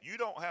hat that you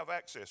don't have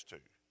access to,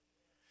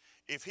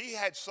 if he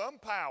had some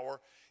power,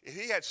 if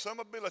he had some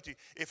ability,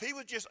 if he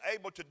was just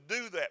able to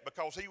do that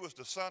because he was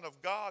the Son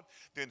of God,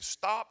 then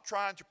stop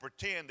trying to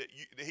pretend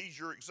that he's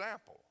your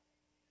example.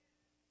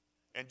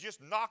 And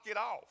just knock it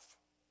off.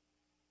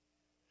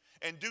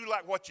 And do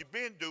like what you've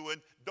been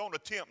doing. Don't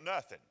attempt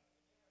nothing.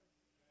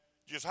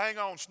 Just hang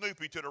on,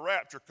 Snoopy, till the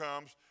rapture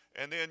comes,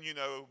 and then,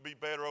 be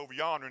better over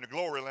yonder in the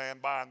glory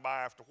land by and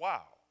by after a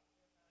while.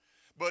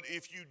 But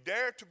if you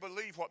dare to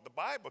believe what the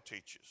Bible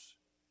teaches,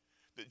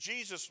 that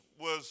Jesus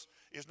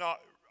is not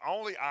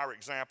only our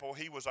example,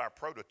 he was our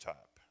prototype.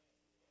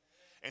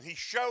 And he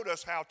showed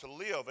us how to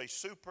live a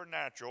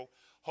supernatural,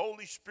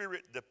 Holy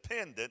Spirit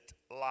dependent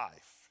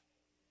life.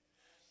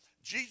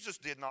 Jesus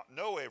did not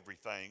know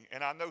everything,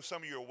 and I know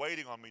some of you are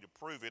waiting on me to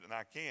prove it, and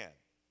I can.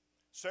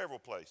 Several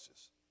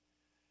places.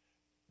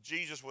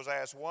 Jesus was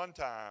asked one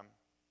time,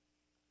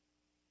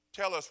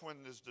 tell us when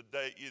is the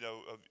day,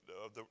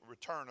 of the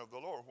return of the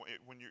Lord.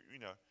 When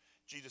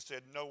Jesus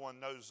said, no one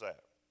knows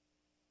that.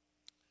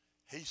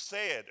 He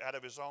said out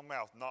of his own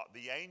mouth, not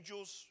the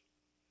angels,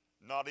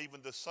 not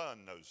even the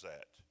Son knows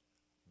that,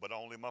 but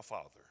only my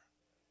Father.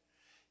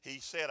 He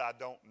said, I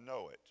don't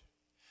know it.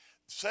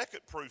 Second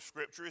proof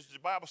scripture is the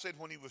Bible said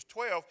when he was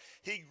 12,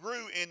 he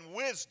grew in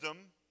wisdom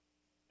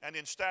and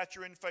in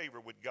stature and favor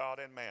with God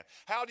and man.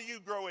 How do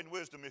you grow in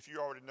wisdom if you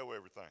already know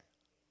everything?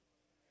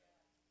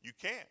 You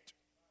can't.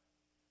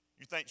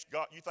 You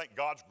think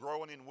God's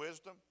growing in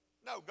wisdom?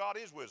 No, God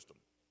is wisdom.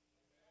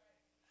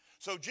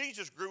 So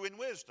Jesus grew in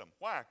wisdom.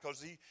 Why?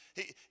 Because he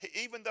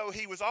even though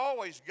he was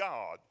always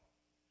God,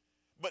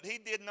 but he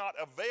did not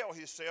avail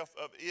himself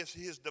of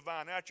his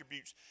divine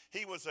attributes.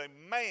 He was a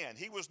man.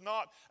 He was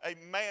not a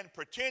man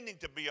pretending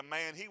to be a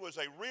man. He was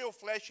a real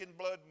flesh and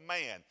blood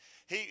man.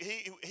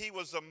 He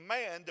was a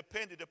man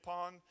dependent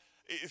upon.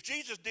 If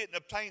Jesus didn't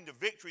obtain the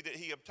victory that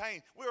he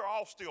obtained, we're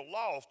all still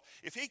lost.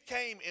 If he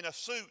came in a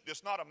suit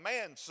that's not a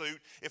man's suit,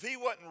 if he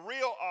wasn't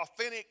real,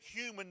 authentic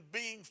human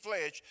being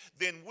flesh,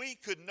 then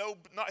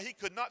he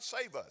could not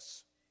save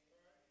us.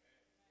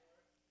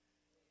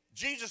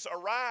 Jesus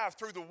arrived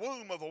through the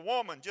womb of a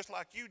woman just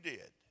like you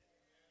did.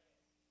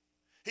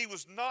 He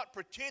was not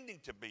pretending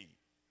to be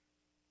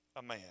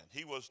a man.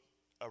 He was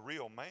a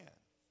real man.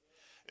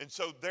 And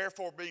so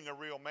therefore, being a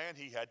real man,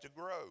 he had to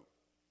grow.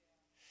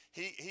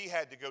 He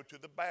had to go to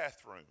the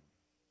bathroom.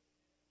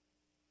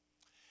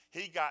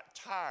 He got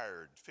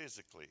tired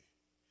physically.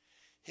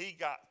 He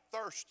got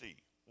thirsty,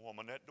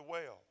 woman at the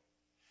well.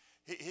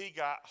 He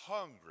got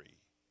hungry.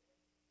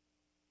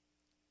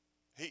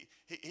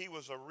 He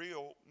was a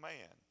real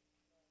man.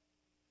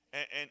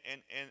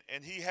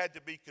 And he had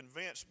to be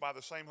convinced by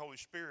the same Holy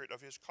Spirit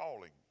of his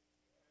calling.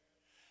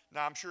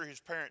 Now, I'm sure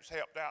his parents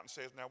helped out and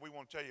says, now we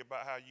want to tell you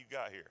about how you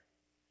got here.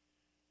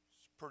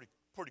 It's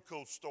a pretty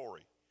cool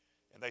story.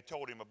 And they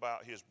told him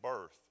about his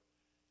birth.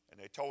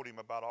 And they told him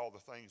about all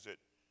the things that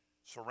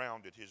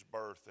surrounded his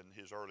birth and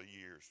his early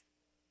years.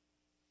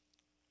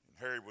 And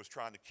Herod was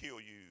trying to kill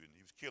you, and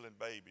he was killing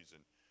babies.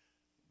 And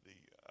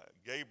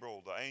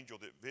Gabriel, the angel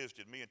that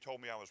visited me and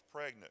told me I was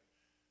pregnant.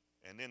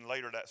 And then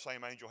later that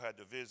same angel had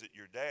to visit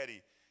your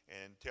daddy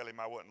and tell him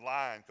I wasn't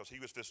lying because he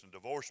was fixing to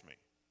divorce me.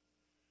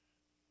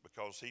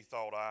 Because he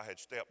thought I had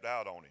stepped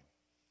out on him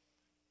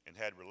and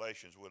had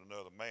relations with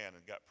another man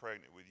and got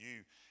pregnant with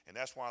you. And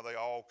that's why they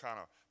all kind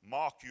of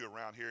mock you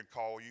around here and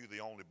call you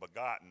the only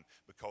begotten,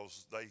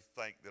 because they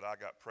think that I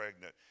got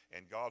pregnant.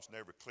 And God's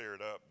never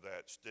cleared up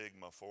that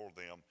stigma for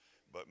them,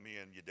 but me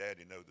and your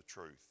daddy know the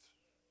truth.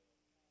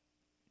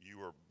 You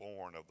were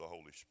born of the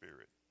Holy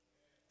Spirit,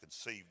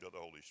 conceived of the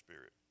Holy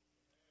Spirit.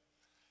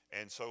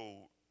 And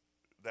so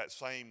that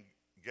same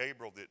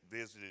Gabriel that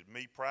visited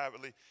me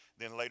privately,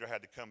 then later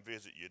had to come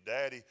visit your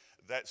daddy.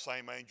 That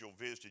same angel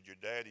visited your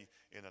daddy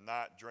in a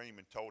night dream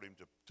and told him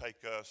to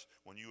take us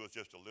when you was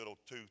just a little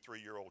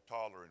 2-3-year-old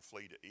toddler and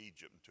flee to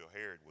Egypt until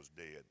Herod was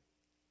dead.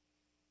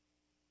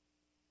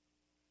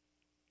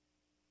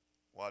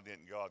 Why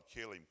didn't God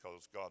kill him?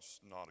 Because God's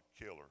not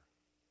a killer,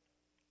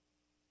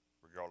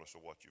 regardless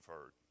of what you've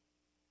heard.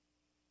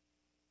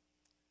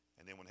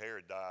 And then when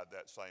Herod died,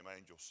 that same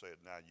angel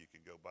said, now you can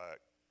go back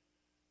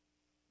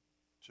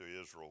to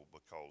Israel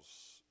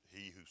because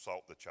he who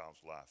sought the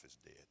child's life is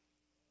dead.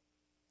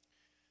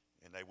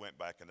 And they went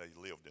back and they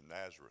lived in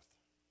Nazareth.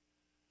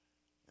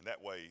 And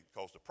that way,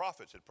 because the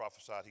prophets had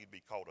prophesied he'd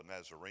be called a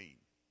Nazarene.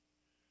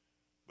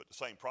 But the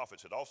same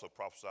prophets had also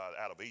prophesied,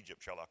 out of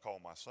Egypt shall I call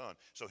my son.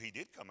 So he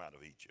did come out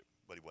of Egypt,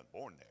 but he wasn't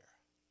born there.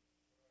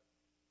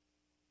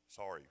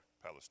 Sorry,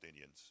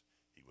 Palestinians,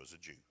 he was a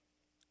Jew.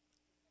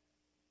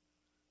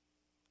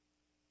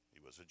 He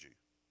was a Jew.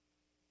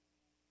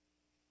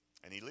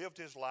 And he lived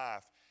his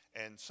life,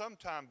 and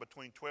sometime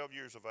between 12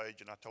 years of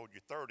age, and I told you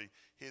 30,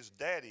 his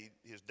daddy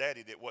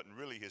that wasn't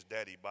really his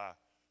daddy by,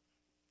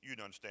 you'd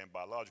understand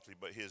biologically,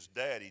 but his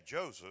daddy,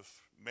 Joseph,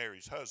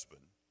 Mary's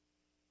husband,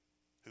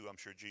 who I'm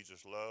sure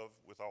Jesus loved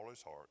with all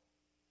his heart.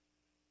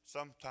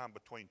 Sometime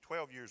between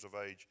 12 years of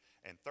age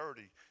and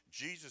 30,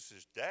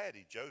 Jesus'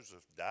 daddy,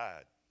 Joseph,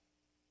 died.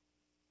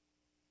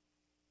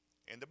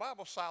 And the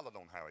Bible's silent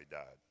on how he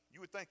died. You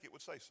would think it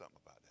would say something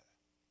about that.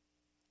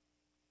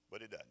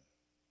 but it doesn't.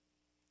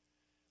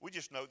 We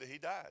just know that he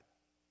died.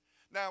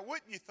 Now,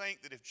 wouldn't you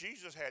think that if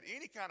Jesus had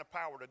any kind of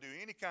power to do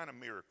any kind of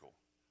miracle,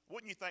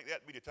 wouldn't you think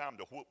that'd be the time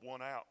to whoop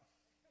one out?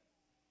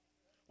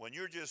 When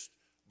you're just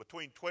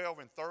between 12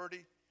 and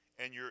 30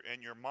 and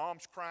your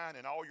mom's crying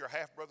and all your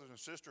half-brothers and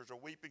sisters are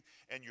weeping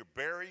and you're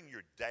burying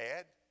your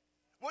dad,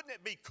 wouldn't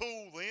it be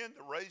cool then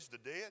to raise the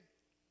dead?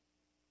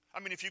 I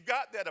mean, if you've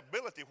got that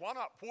ability, why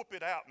not whoop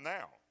it out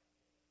now?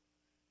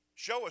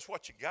 Show us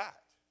what you got.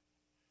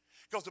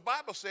 Because the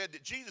Bible said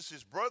that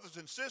Jesus' brothers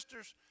and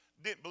sisters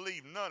didn't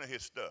believe none of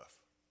his stuff.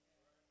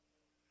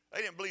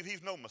 They didn't believe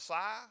he's no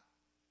Messiah.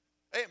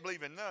 They didn't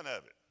believe in none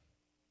of it.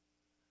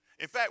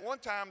 In fact, one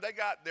time they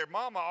got their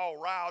mama all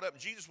riled up.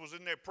 Jesus was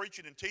in there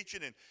preaching and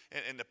teaching,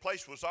 and the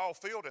place was all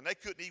filled, and they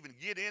couldn't even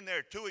get in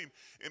there to him.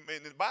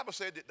 And the Bible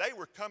said that they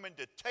were coming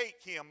to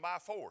take him by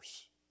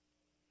force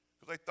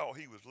because they thought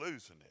he was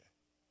losing it.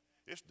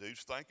 This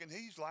dude's thinking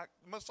he's like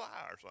the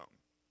Messiah or something.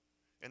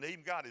 And they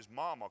even got his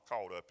mama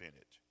caught up in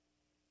it.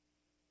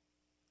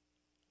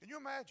 Can you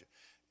imagine?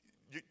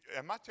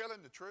 Am I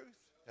telling the truth?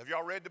 Have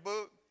y'all read the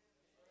book?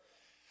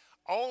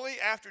 Only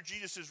after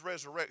Jesus'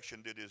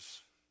 resurrection did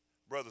his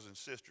brothers and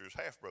sisters,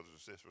 half-brothers and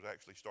sisters,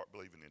 actually start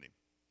believing in him.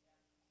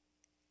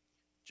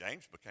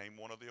 James became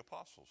one of the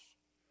apostles.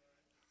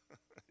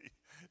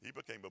 he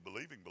became a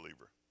believing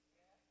believer.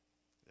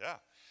 Yeah.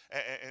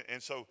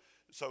 And so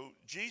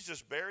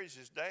Jesus buries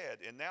his dad,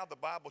 and now the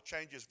Bible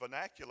changes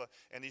vernacular,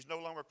 and he's no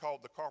longer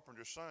called the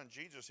carpenter's son.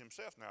 Jesus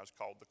himself now is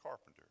called the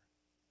carpenter.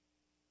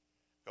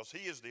 Because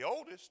he is the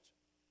oldest,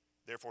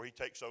 therefore he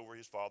takes over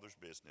his father's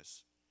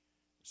business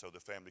so the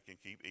family can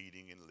keep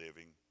eating and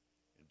living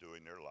and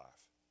doing their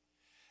life.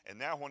 And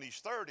now when he's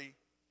 30,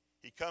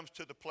 he comes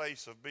to the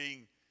place of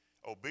being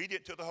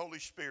obedient to the Holy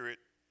Spirit,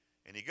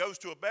 and he goes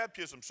to a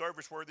baptism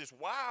service where this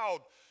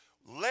wild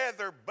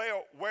leather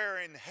belt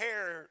wearing,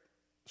 hair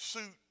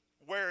suit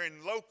wearing,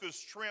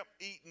 locust shrimp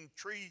eating,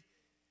 tree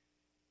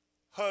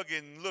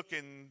hugging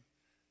looking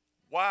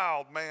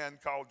wild man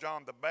called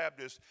John the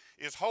Baptist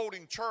is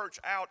holding church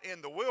out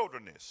in the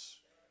wilderness.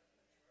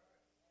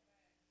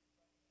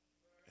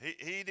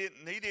 He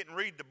didn't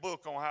read the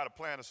book on how to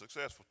plan a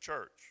successful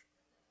church.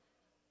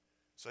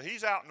 So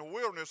he's out in the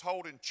wilderness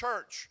holding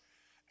church,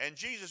 and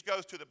Jesus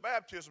goes to the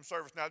baptism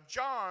service. Now,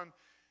 John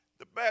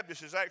the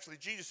Baptist is actually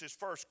Jesus'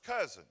 first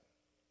cousin.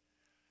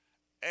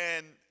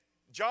 And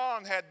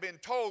John had been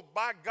told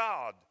by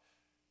God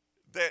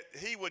that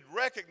he would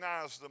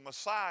recognize the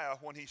Messiah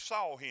when he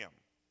saw him.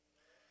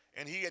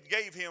 And he had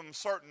gave him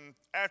certain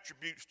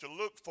attributes to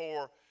look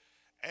for.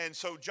 And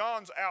so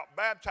John's out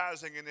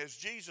baptizing, and as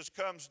Jesus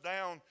comes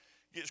down,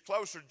 gets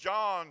closer,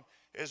 John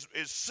is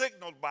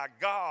signaled by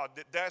God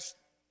that that's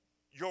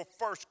your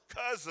first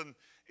cousin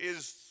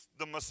is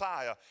the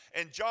Messiah.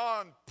 And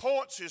John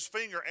points his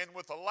finger and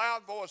with a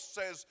loud voice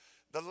says,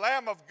 "The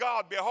Lamb of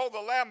God, behold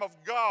the Lamb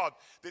of God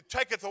that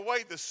taketh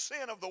away the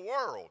sin of the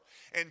world."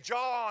 And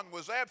John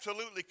was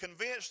absolutely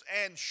convinced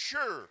and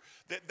sure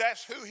that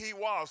that's who he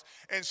was.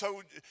 And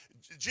so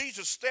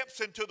Jesus steps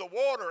into the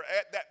water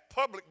at that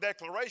public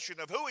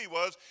declaration of who he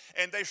was,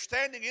 and they're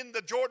standing in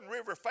the Jordan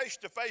River face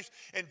to face,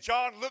 and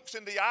John looks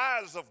in the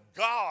eyes of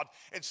God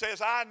and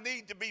says, "I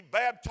need to be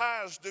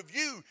baptized of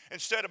you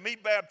instead of me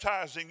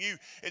baptizing you."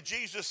 And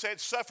Jesus said,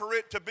 "Suffer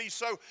it to be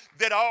so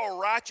that all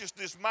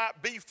righteousness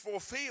might be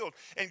fulfilled.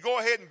 And go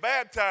ahead and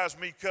baptize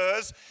me,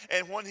 cuz."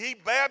 And when he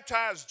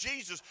baptized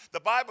Jesus, the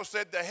Bible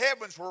said the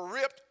heavens were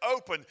ripped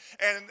open,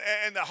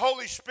 and the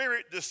Holy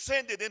Spirit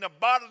descended in a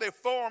bodily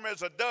form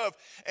as a dove,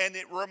 and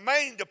it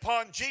remained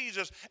upon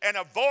Jesus, and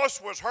a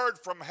voice was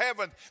heard from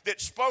heaven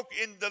that spoke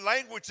in the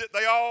language that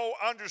they all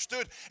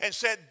understood and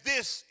said,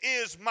 "This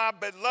is my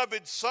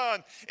beloved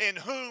Son, in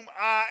whom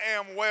I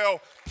am well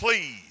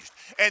pleased."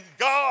 And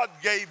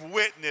God gave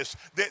witness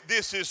that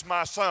this is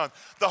my Son.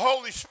 The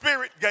Holy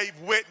Spirit gave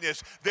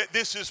witness that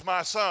this is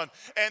my Son.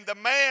 And the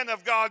man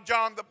of God,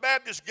 John the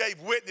Baptist, gave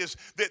witness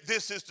that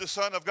this is the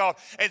Son of God.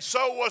 And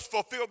so was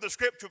fulfilled the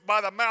scripture,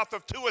 by the mouth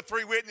of 2 or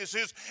 3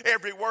 witnesses,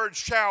 every word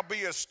shall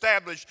be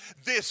established.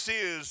 This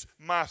is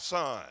my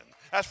Son.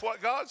 That's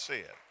what God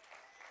said.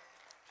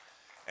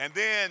 And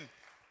then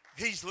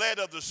he's led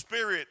of the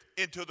Spirit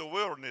into the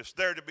wilderness,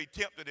 there to be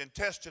tempted and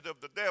tested of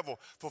the devil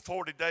for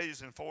 40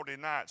 days and 40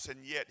 nights,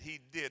 and yet he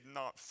did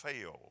not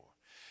fail.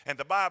 And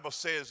the Bible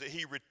says that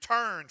he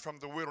returned from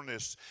the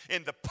wilderness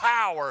in the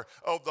power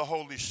of the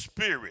Holy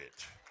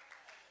Spirit.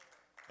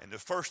 And the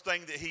first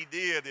thing that he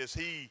did is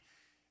he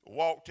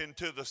walked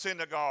into the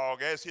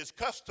synagogue as his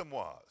custom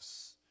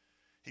was.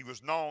 He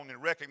was known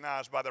and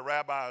recognized by the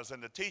rabbis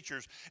and the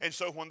teachers. And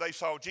so when they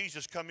saw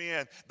Jesus come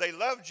in, they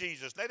loved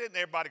Jesus. They didn't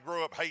everybody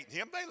grow up hating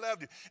him. They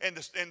loved him.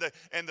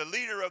 And the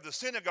leader of the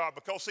synagogue,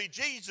 because see,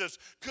 Jesus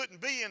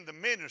couldn't be in the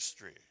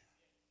ministry.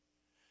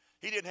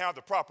 He didn't have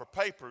the proper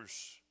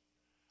papers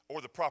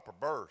or the proper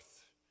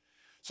birth.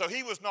 So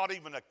he was not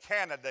even a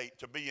candidate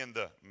to be in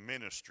the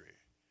ministry,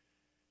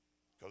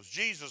 because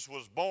Jesus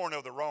was born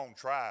of the wrong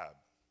tribe.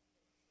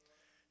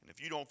 And if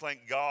you don't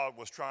think God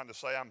was trying to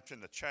say, "I'm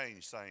trying to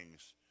change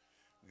things,"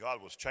 God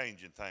was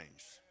changing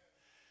things.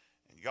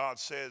 And God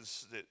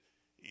says that,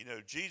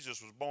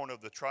 Jesus was born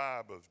of the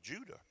tribe of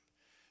Judah.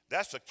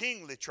 That's a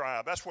kingly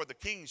tribe. That's where the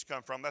kings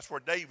come from. That's where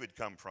David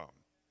come from.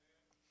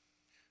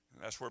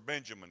 And that's where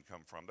Benjamin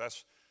come from.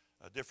 That's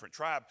a different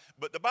tribe.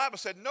 But the Bible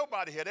said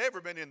nobody had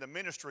ever been in the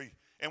ministry,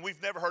 and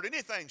we've never heard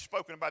anything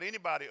spoken about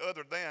anybody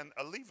other than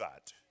a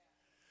Levite.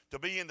 To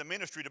be in the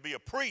ministry, to be a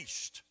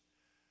priest,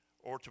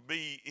 or to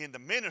be in the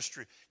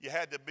ministry, you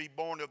had to be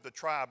born of the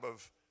tribe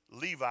of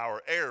Levi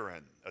or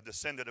Aaron, a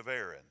descendant of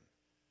Aaron,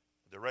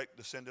 a direct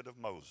descendant of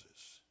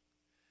Moses.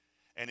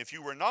 And if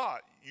you were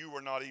not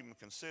even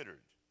considered.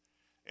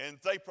 And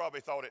they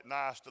probably thought it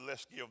nice to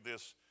let's give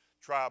this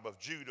tribe of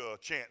Judah a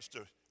chance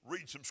to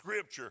read some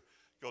scripture,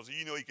 because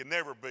he can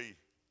never be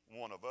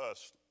one of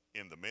us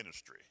in the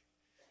ministry.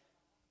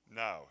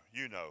 No,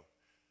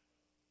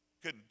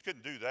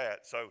 couldn't do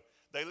that. So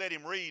they let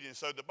him read, and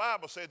so the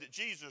Bible said that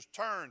Jesus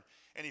turned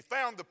and he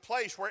found the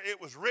place where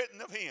it was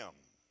written of him.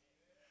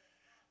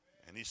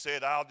 And he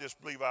said, I'll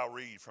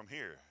read from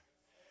here.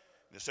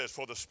 And it says,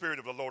 for the Spirit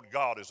of the Lord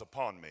God is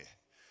upon me.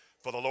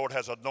 For the Lord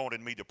has anointed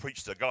me to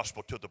preach the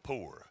gospel to the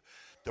poor,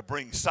 to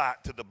bring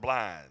sight to the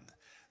blind.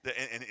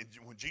 And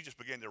when Jesus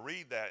began to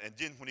read that, and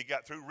then when he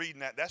got through reading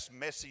that, that's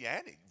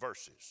messianic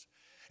verses.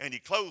 And he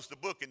closed the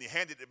book and he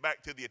handed it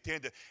back to the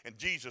attendant. And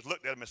Jesus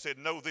looked at him and said,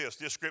 know this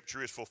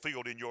scripture is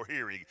fulfilled in your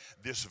hearing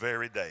this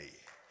very day.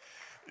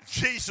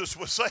 Jesus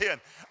was saying,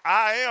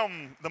 I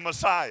am the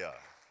Messiah.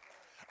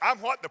 I'm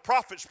what the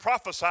prophets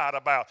prophesied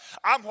about.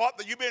 I'm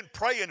what you've been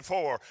praying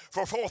for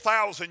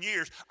 4,000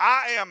 years.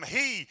 I am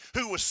he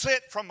who was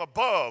sent from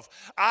above.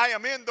 I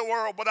am in the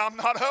world, but I'm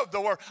not of the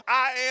world.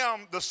 I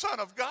am the Son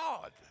of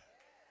God.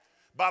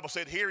 The Bible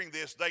said, hearing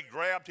this, they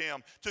grabbed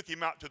him, took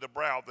him out to the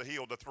brow of the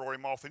hill to throw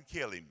him off and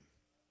kill him.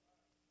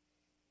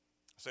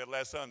 I said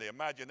last Sunday,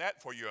 imagine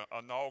that for your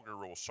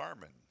inaugural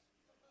sermon.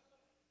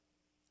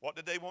 What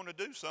did they want to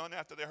do, son,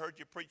 after they heard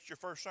you preach your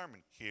first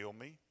sermon? Kill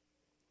me.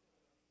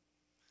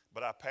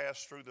 But I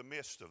passed through the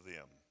midst of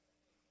them.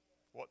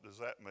 What does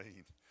that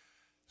mean?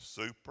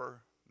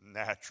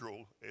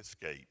 Supernatural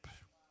escape.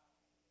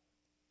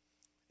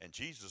 And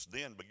Jesus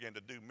then began to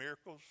do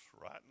miracles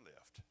right and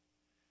left.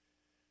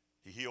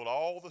 He healed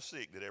all the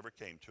sick that ever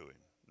came to him.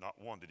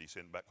 Not one did he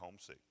send back home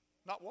sick.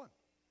 Not one.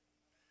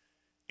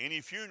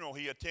 Any funeral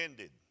he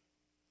attended,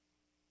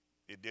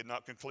 it did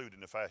not conclude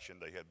in the fashion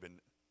they had been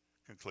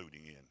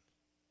concluding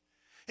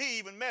in. He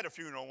even met a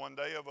funeral one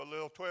day of a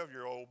little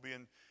 12-year-old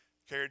being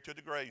carried to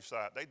the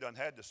gravesite. They done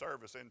had the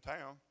service in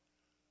town.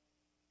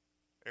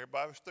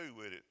 Everybody was through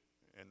with it.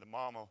 And the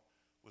mama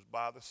was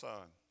by the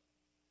son.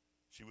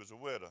 She was a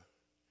widow.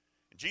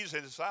 And Jesus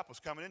and his disciples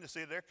coming in to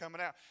see they're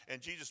coming out.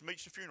 And Jesus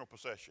meets the funeral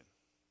procession.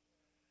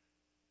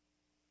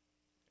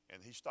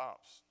 And he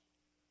stops.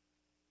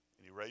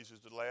 And he raises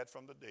the lad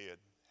from the dead,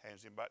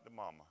 hands him back to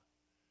mama.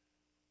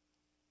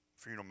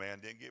 Funeral man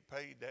didn't get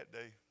paid that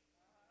day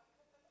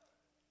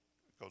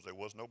because there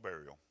was no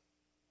burial.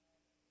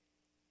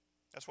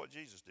 That's what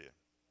Jesus did.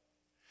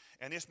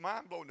 And it's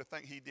mind-blowing to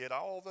think he did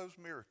all those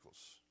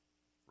miracles,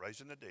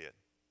 raising the dead,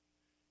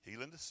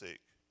 healing the sick.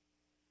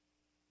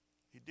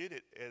 He did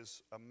it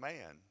as a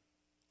man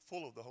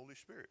full of the Holy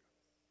Spirit.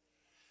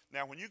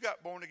 Now, when you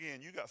got born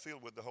again, you got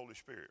filled with the Holy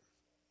Spirit.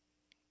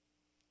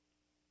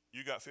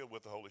 You got filled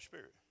with the Holy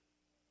Spirit.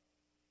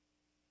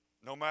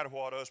 No matter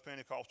what us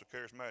Pentecostal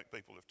charismatic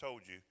people have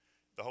told you,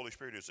 the Holy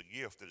Spirit is a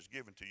gift that is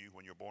given to you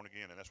when you're born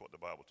again, and that's what the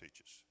Bible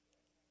teaches.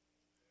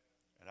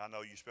 And I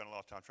know you spend a lot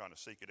of time trying to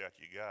seek it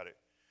after you got it.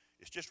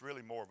 It's just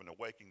really more of an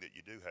awakening that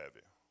you do have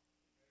it.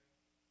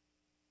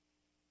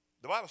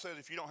 The Bible says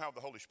if you don't have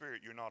the Holy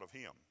Spirit, you're not of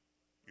him.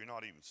 You're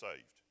not even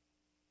saved.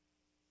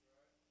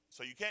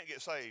 So you can't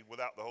get saved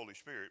without the Holy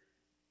Spirit,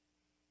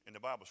 and the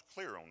Bible's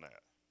clear on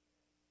that.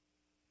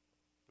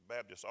 The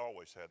Baptists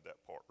always had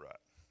that part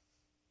right.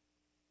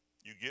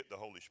 You get the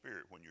Holy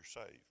Spirit when you're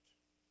saved.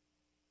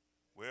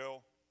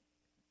 Well,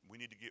 we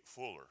need to get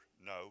fuller.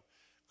 No.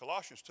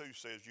 Colossians 2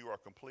 says you are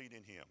complete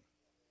in him.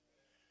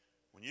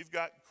 When you've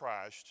got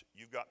Christ,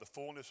 you've got the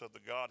fullness of the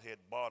Godhead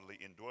bodily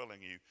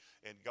indwelling you,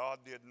 and God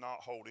did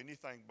not hold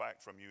anything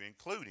back from you,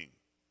 including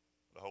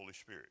the Holy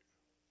Spirit.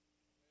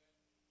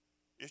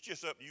 It's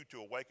just up to you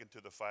to awaken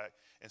to the fact,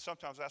 and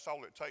sometimes that's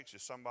all it takes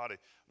is somebody, an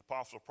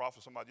apostle or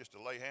prophet, somebody just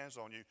to lay hands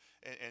on you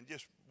and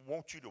just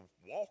want you to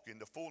walk in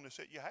the fullness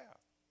that you have.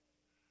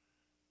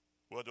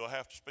 Well, do I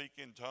have to speak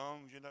in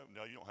tongues?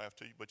 No, you don't have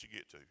to, but you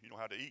get to. You don't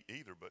have to eat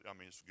either, but I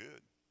mean, it's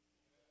good.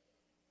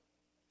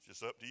 It's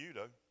just up to you,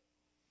 though.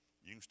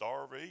 You can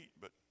starve or eat,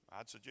 but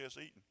I'd suggest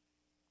eating.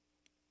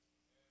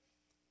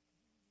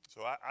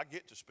 So I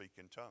get to speak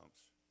in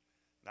tongues.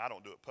 Now, I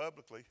don't do it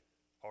publicly,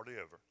 hardly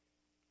ever.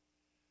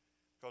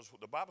 Because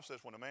the Bible says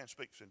when a man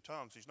speaks in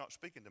tongues, he's not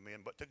speaking to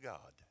men, but to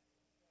God.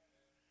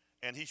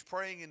 And he's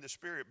praying in the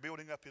Spirit,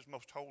 building up his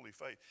most holy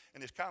faith.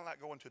 And it's kind of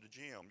like going to the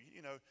gym.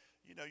 You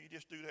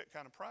just do that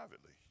kind of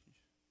privately.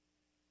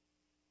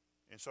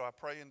 And so I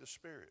pray in the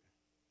Spirit.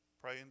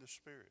 Pray in the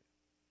Spirit.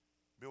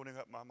 Building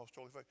up my most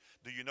holy faith.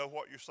 Do you know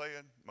what you're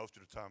saying? Most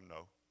of the time,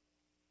 no.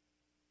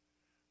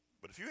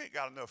 But if you ain't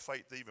got enough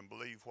faith to even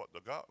believe what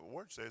the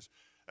Word says,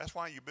 that's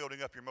why you're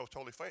building up your most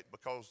holy faith,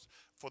 because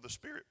for the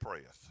Spirit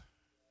prayeth.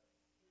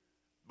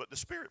 But the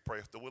Spirit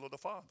prayeth the will of the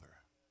Father.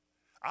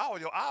 I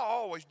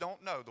always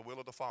don't know the will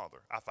of the Father.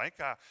 I think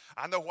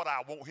I know what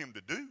I want him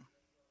to do,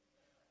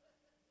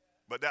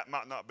 but that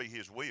might not be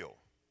his will.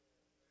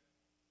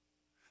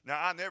 Now,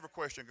 I never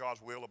question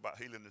God's will about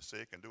healing the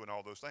sick and doing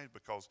all those things,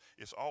 because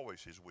it's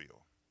always his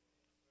will.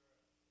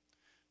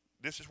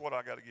 This is what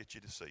I got to get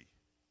you to see.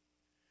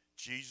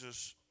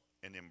 Jesus,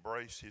 and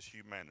embrace his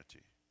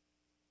humanity.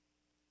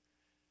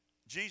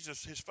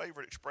 Jesus, his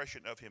favorite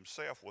expression of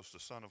himself was the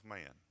Son of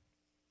Man.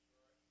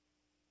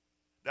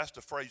 That's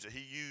the phrase that he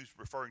used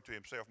referring to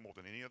himself more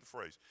than any other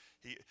phrase.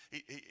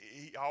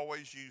 He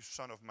always used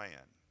Son of Man,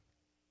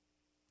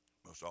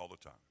 most all the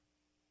time.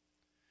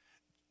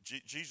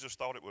 Jesus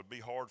thought it would be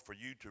hard for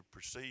you to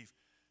perceive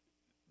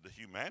the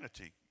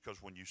humanity,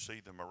 because when you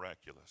see the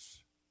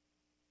miraculous.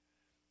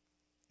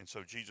 And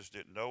so Jesus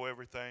didn't know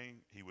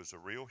everything. He was a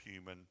real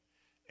human,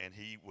 and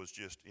he was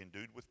just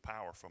endued with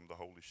power from the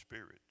Holy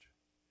Spirit.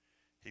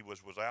 He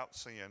was without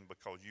sin,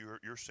 because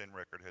your sin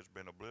record has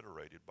been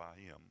obliterated by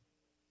him.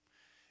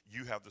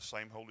 You have the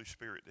same Holy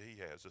Spirit that he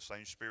has. The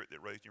same Spirit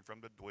that raised him from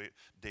the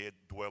dead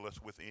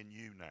dwelleth within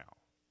you now.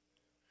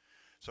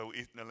 So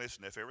now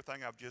listen, if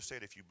everything I've just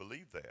said, if you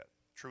believe that,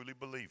 truly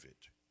believe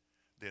it,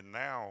 then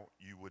now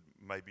you would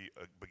maybe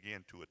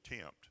begin to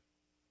attempt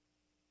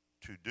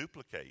to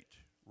duplicate,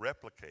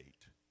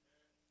 replicate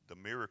the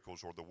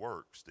miracles or the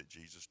works that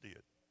Jesus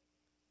did.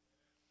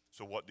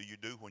 So what do you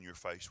do when you're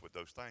faced with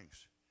those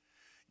things?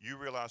 You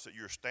realize that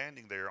you're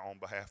standing there on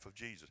behalf of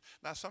Jesus.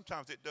 Now,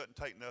 sometimes it doesn't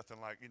take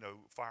nothing like,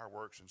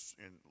 fireworks and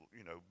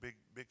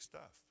big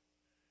stuff.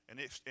 And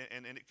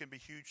it can be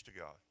huge to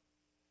God.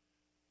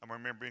 I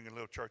remember being in a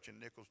little church in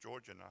Nichols,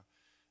 Georgia, and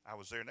I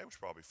was there, and there was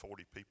probably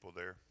 40 people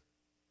there.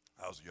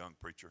 I was a young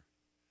preacher.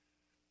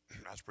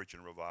 I was preaching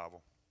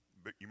revival.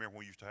 You remember when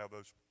we used to have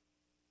those?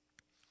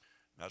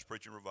 And I was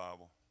preaching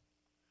revival.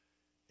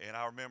 And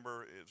I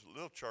remember it was a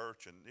little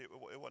church, and it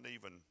wasn't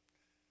even,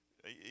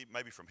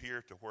 maybe from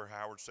here to where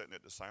Howard's sitting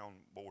at the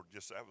soundboard,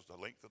 that was the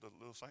length of the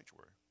little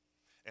sanctuary.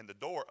 And the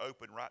door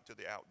opened right to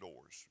the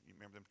outdoors. You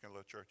remember them kind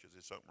of little churches?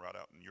 It's open right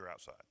out, and you're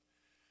outside.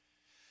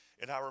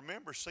 And I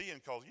remember seeing,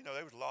 because,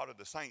 there was a lot of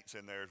the saints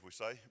in there, as we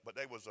say, but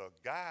there was a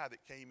guy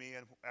that came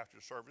in after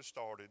the service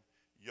started,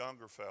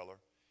 younger fella.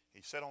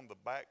 He sat on the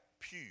back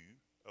pew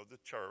of the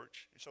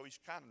church, and so he's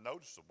kind of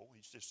noticeable.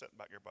 He's just sitting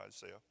back there by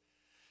himself.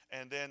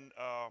 And then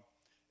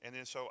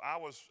so I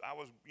was,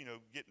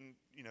 getting,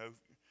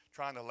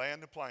 trying to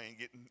land the plane,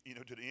 getting,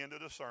 to the end of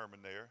the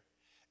sermon there.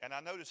 And I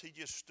noticed he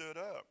just stood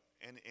up,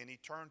 and he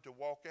turned to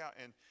walk out,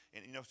 and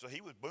so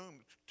he was,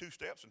 boom, 2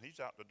 steps, and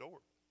he's out the door.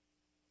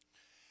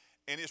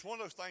 And it's one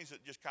of those things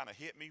that just kind of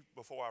hit me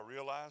before I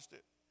realized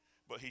it.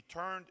 But he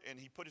turned, and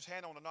he put his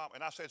hand on the knob,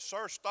 and I said,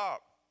 "Sir,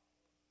 stop."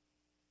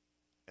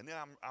 And then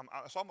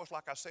it's almost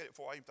like I said it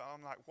before I even thought.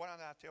 I'm like, why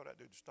didn't I tell that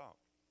dude to stop?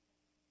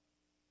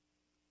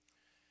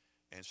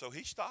 And so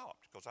he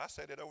stopped, because I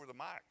said it over the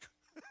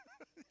mic.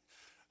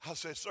 I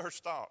said, "Sir,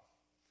 stop."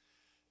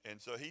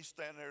 And so he's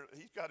standing there.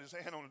 He's got his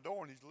hand on the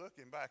door, and he's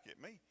looking back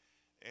at me.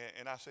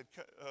 And I said,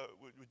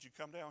 would you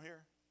come down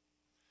here?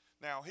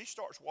 Now, he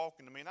starts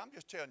walking to me, and I'm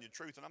just telling you the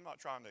truth, and I'm not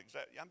trying to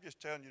I'm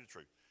just telling you the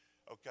truth,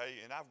 okay?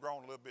 And I've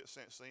grown a little bit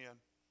since then,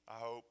 I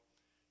hope,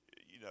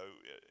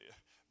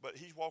 But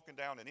he's walking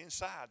down, and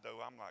inside,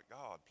 though, I'm like,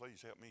 God,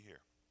 please help me here.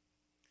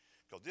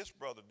 Because this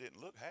brother didn't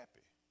look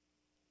happy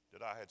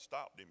that I had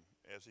stopped him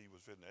as he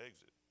was fitting to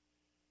exit.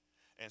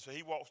 And so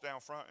he walks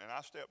down front, and I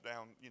step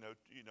down,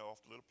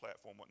 off the little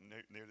platform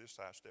near this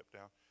side, step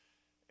down.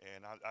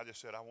 And I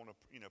just said, I want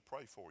to,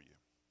 pray for you.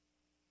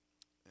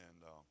 And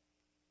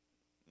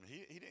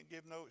he didn't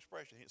give no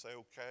expression. He didn't say,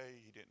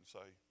 okay. He didn't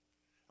say,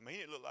 he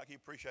didn't look like he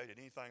appreciated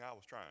anything I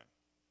was trying.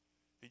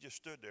 He just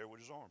stood there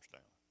with his arms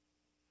down.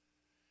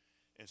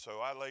 And so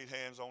I laid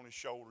hands on his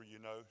shoulder,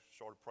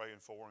 started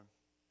praying for him.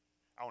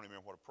 I don't even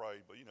remember what I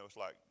prayed, but, it's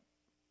like,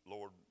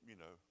 Lord,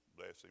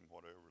 bless him,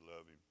 whatever,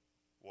 love him,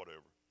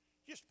 whatever.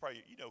 Just pray,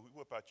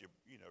 whip out your,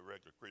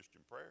 regular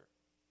Christian prayer.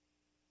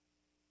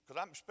 Because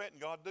I'm expecting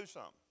God to do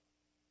something.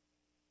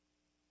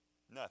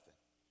 Nothing.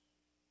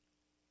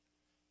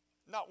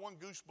 Not one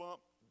goosebump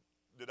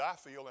did I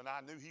feel, and I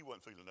knew he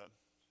wasn't feeling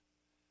nothing.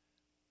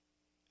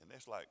 And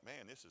it's like,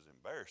 man, this is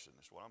embarrassing.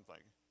 That's what I'm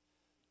thinking.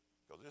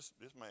 Because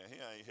this man, he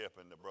ain't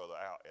helping the brother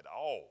out at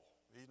all.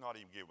 He's not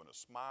even giving a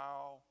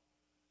smile.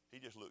 He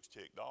just looks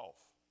ticked off.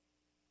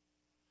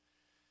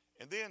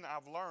 And then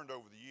I've learned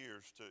over the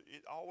years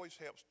it always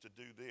helps to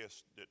do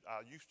this that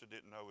I used to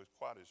didn't know as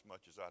quite as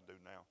much as I do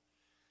now.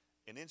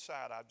 And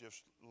inside, I've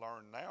just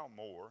learned now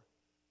more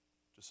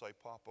to say,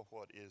 Papa,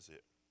 what is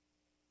it?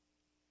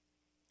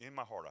 In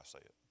my heart, I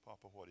say it.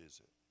 Papa, what is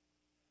it?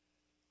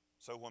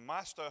 So when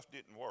my stuff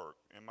didn't work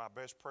and my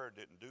best prayer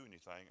didn't do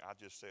anything, I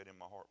just said in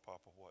my heart,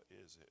 Papa, what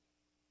is it?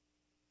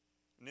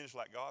 And then it's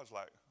like God's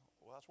like,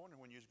 well, I was wondering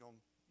when you was going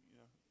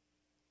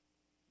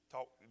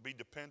to, be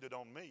dependent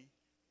on me.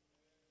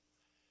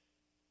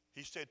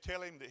 He said,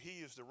 tell him that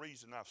he is the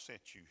reason I've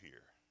sent you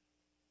here.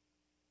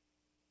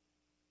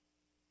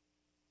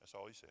 That's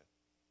all he said.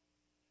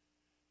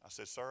 I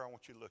said, sir, I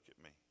want you to look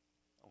at me.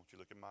 I want you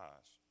to look in my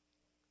eyes.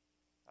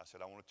 I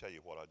said, I want to tell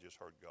you what I just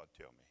heard God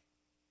tell me.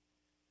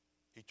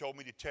 He told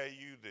me to tell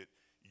you that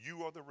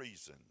you are the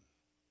reason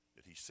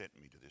that he sent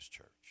me to this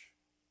church.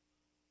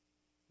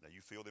 Now,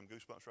 you feel them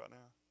goosebumps right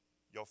now?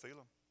 Y'all feel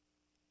them?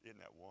 Isn't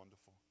that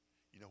wonderful?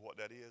 You know what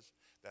that is?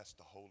 That's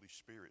the Holy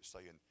Spirit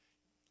saying,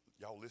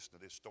 y'all listen to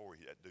this story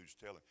that dude's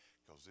telling,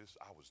 because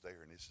I was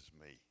there and this is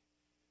me.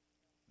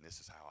 And this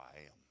is how I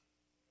am.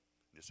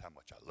 And this is how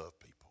much I love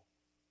people.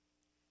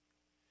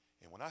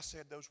 And when I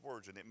said those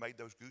words and it made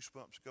those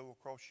goosebumps go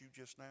across you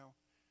just now,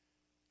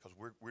 because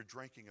we're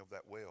drinking of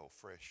that well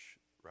fresh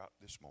right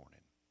this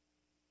morning,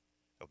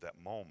 of that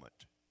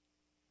moment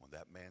when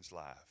that man's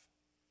life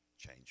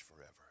changed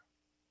forever.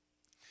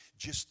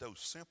 Just those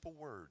simple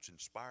words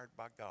inspired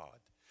by God,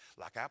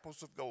 like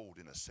apples of gold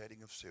in a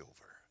setting of silver.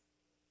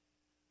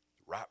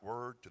 The right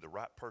word to the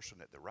right person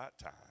at the right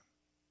time.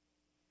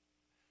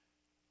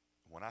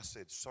 When I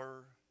said,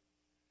 sir,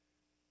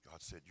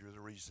 God said, you're the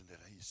reason that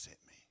he sent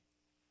me.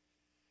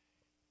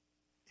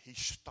 He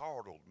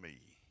startled me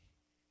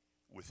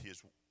with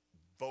his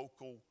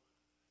vocal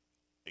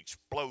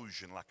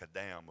explosion like a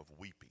dam of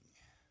weeping.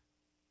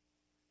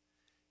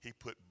 He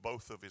put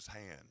both of his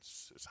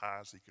hands as high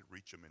as he could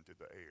reach them into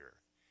the air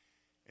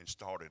and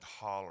started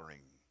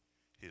hollering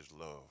his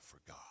love for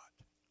God.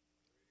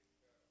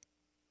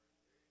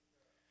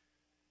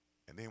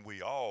 And then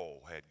we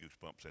all had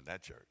goosebumps in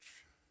that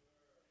church.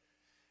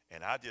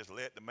 And I just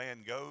let the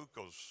man go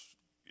because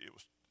it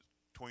was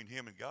between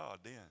him and God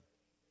then.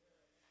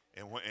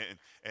 And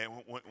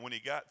when he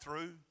got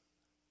through,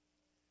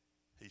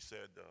 he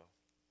said,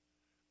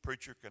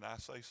 preacher, can I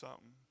say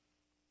something?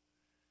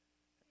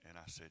 And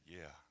I said,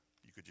 yeah,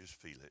 you could just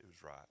feel it. It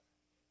was right.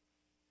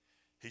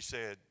 He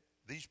said,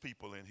 these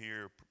people in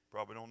here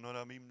probably don't, none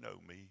of them even know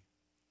me.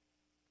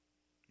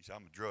 He said,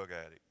 I'm a drug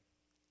addict.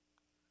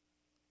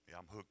 Yeah,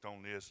 I'm hooked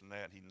on this and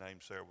that. He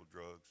named several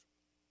drugs.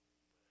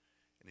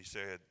 And he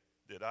said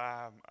that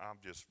I've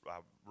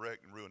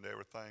wrecked and ruined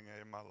everything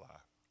in my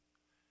life.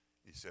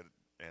 He said,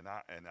 and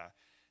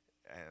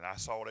I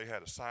saw they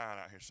had a sign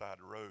out here side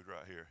the road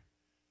right here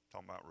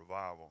talking about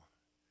revival.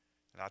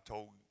 And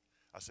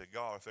I said,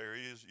 God,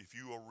 if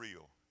you are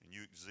real and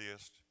you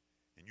exist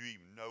and you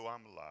even know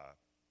I'm alive,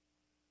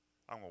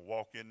 I'm going to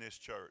walk in this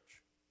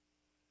church.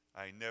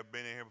 I ain't never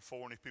been in here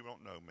before and these people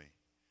don't know me.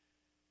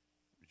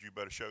 But you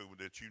better show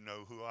that you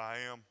know who I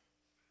am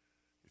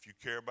if you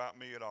care about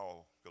me at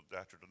all, because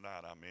after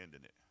tonight I'm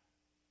ending it.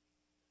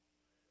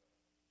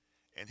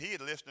 And he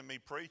had listened to me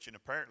preach and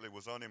apparently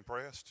was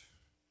unimpressed.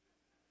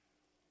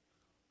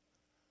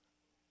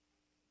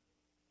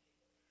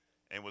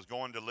 And was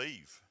going to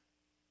leave.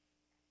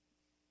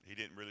 He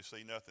didn't really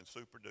see nothing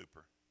super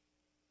duper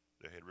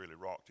that had really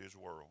rocked his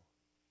world.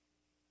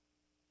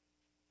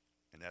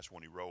 And that's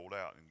when he rolled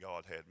out, and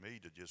God had me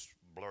to just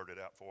blurt it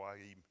out before I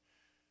even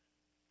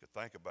could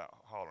think about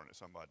hollering at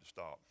somebody to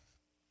stop.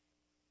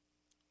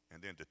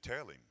 And then to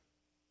tell him,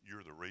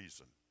 you're the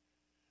reason.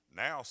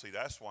 Now, see,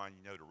 that's why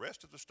you know the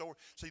rest of the story.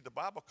 See, the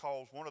Bible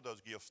calls one of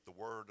those gifts the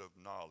word of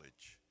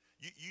knowledge.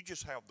 You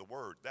just have the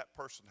word. That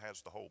person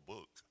has the whole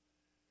book.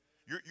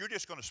 You're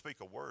just going to speak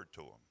a word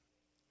to them.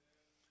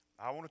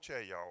 I want to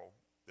tell y'all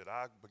that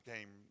I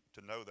became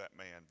to know that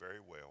man very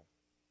well.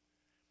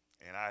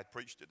 And I had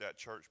preached at that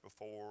church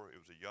before. It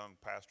was a young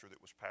pastor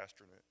that was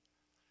pastoring it.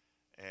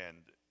 And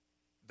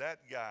that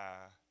guy,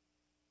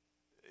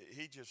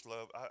 he just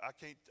loved, I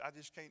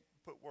just can't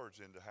put words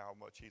into how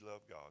much he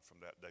loved God from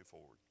that day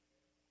forward.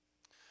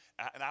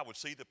 And I would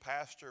see the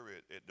pastor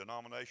at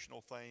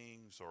denominational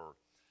things, or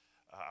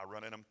I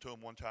run into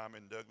him one time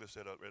in Douglas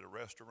at a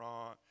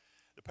restaurant.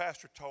 The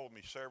pastor told me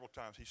several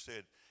times, he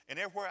said, and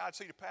everywhere I'd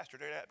see the pastor,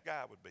 there that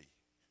guy would be.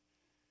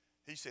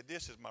 He said,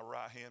 this is my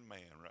right-hand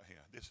man right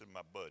here. This is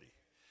my buddy.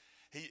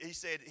 He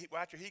said,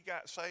 after he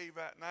got saved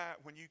that night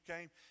when you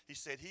came, he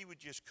said he would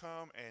just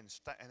come and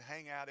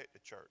hang out at the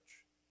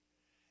church.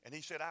 And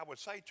he said, I would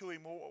say to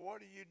him, well,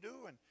 what are you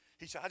doing?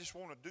 He said, I just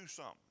want to do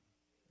something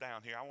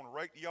down here. I want to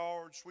rake the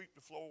yard, sweep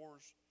the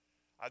floors.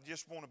 I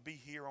just want to be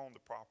here on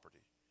the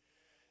property.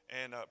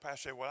 And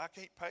pastor said, well, I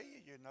can't pay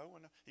you, you know.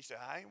 And he said,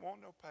 I ain't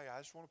want no pay. I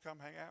just want to come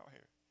hang out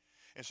here.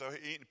 And so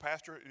the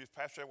pastor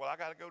said, well, I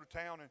got to go to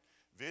town and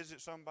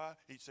visit somebody.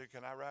 He said,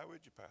 can I ride with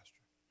you,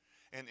 pastor?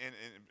 And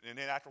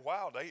then after a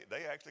while,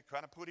 they actually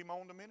kind of put him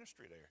on the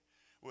ministry there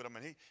with him.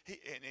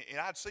 And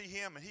I'd see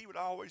him, and he would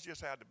always just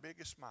have the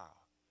biggest smile.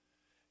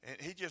 And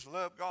he just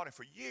loved God. And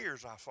for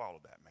years, I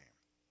followed that man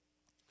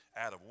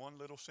out of one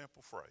little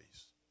simple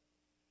phrase.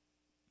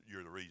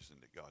 You're the reason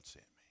that God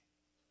sent me.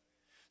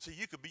 See,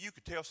 you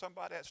could tell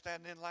somebody that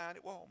standing in line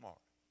at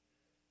Walmart.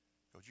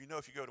 Because you know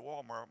if you go to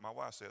Walmart, my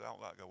wife said, I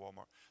don't like to go to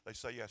Walmart. They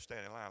say you have to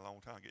stand in line a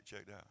long time to get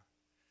checked out.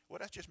 Well,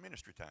 that's just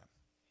ministry time.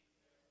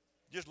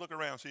 Just look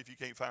around and see if you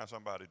can't find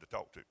somebody to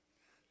talk to.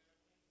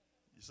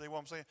 You see what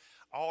I'm saying?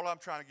 All I'm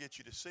trying to get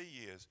you to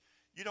see is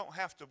you don't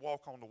have to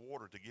walk on the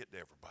water to get to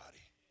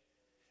everybody.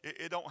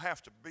 It don't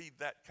have to be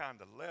that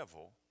kind of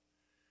level,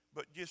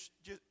 but just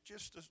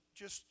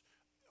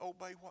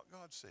obey what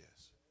God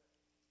says.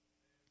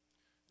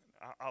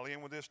 I'll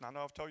end with this, and I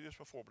know I've told you this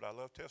before, but I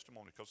love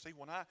testimony. Because see,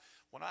 when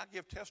I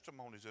give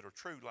testimonies that are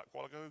true, like a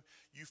while ago,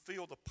 you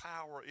feel the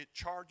power. It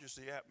charges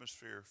the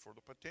atmosphere for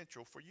the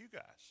potential for you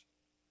guys.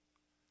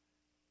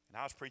 And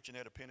I was preaching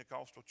at a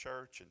Pentecostal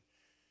church,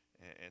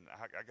 and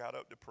I got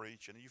up to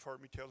preach, and you've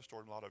heard me tell the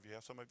story. A lot of you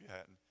have, some of you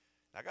hadn't.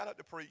 And I got up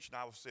to preach, and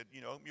I was said,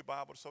 open your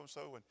Bible to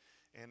so-and-so,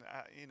 and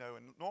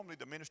normally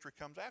the ministry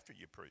comes after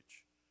you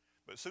preach.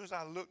 But as soon as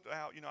I looked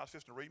out, I was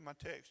just to read my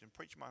text and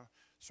preach my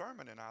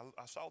sermon, and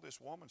I saw this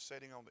woman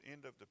sitting on the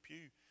end of the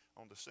pew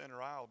on the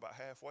center aisle about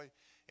halfway,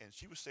 and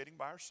she was sitting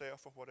by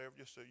herself or whatever,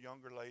 just a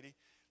younger lady,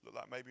 looked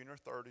like maybe in her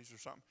 30s or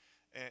something.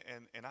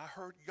 And I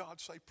heard God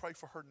say, pray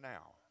for her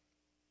now.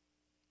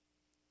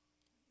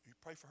 You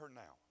pray for her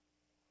now.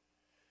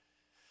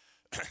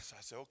 So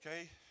I said,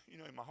 okay.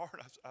 In my heart,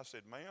 I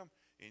said, ma'am,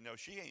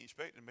 she ain't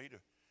expecting me to,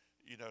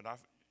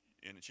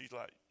 and she's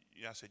like,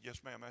 I said, yes,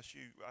 ma'am, that's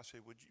you. I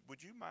said,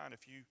 would you mind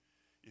if you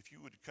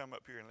would come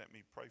up here and let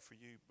me pray for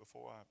you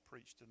before I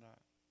preach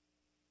tonight?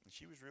 And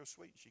she was real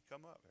sweet. She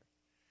come up there.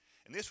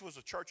 And this was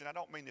a church, and I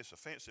don't mean this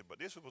offensive, but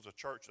this was a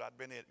church that I'd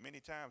been at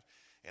many times,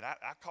 and I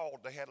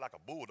called, they had like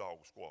a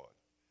bulldog squad.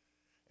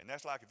 And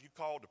that's like if you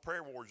called the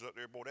prayer warriors up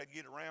there, boy, they'd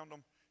get around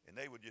them, and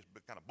they would just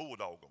kind of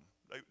bulldog them.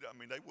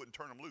 They wouldn't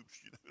turn them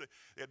loose.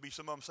 There'd be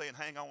some of them saying,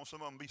 hang on,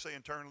 some of them be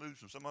saying, turn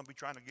loose, and some of them be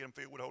trying to get them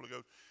filled with the Holy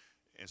Ghost.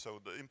 And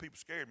so them people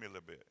scared me a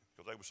little bit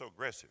because they were so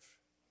aggressive.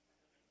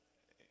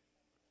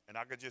 And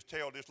I could just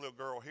tell this little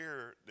girl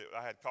here that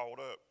I had called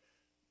up,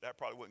 that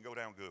probably wouldn't go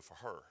down good for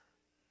her.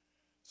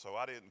 So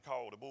I didn't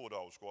call the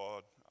bulldog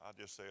squad. I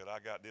just said, I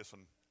got this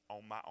one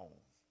on my own.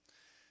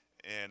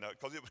 And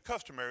because it was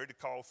customary to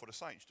call for the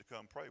saints to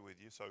come pray with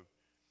you. So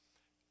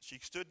she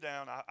stood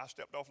down. I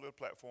stepped off a little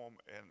platform,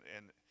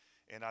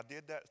 and I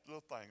did that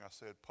little thing. I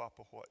said,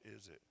 Papa, what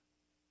is it?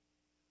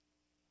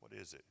 What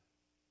is it?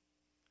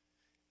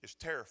 It's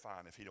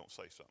terrifying if he don't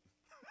say something.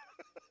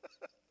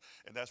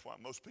 And that's why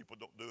most people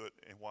don't do it,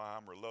 and why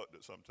I'm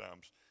reluctant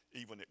sometimes,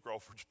 even at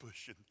Crawford's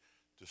pushing,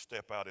 to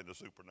step out in the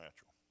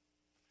supernatural.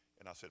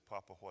 And I said,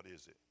 Papa, what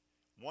is it?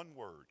 One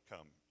word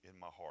come in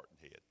my heart and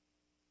head,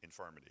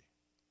 infirmity.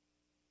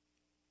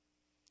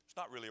 It's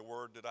not really a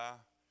word that I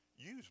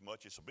use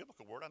much. It's a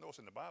biblical word. I know it's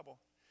in the Bible.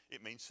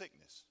 It means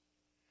sickness.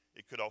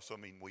 It could also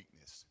mean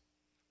weakness.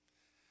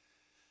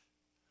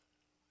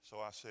 So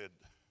I said,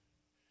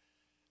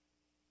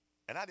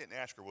 and I didn't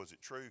ask her, was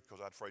it true?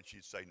 Because I'm afraid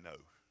she'd say no.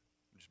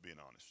 I'm just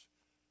being honest.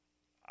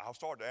 I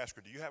started to ask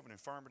her, do you have an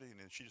infirmity? And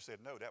then she just said,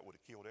 no, that would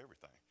have killed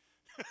everything.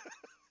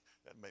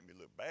 That made me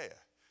look bad.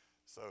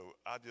 So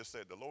I just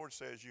said, the Lord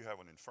says you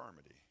have an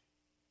infirmity,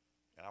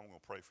 and I'm going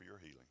to pray for your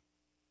healing.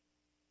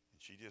 And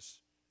she just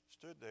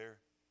stood there,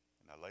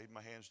 and I laid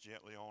my hands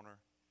gently on her,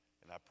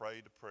 and I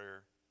prayed the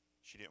prayer.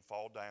 She didn't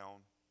fall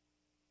down.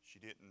 She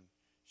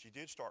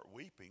did start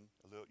weeping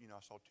a little.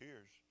 I saw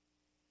tears,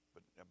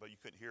 but you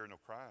couldn't hear her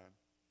no crying.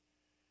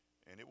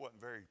 And it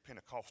wasn't very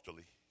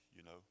Pentecostally,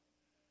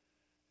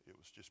 It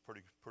was just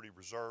pretty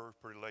reserved,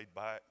 pretty laid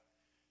back.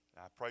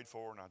 And I prayed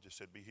for her, and I just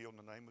said, be healed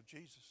in the name of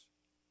Jesus.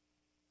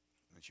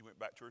 And she went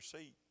back to her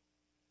seat,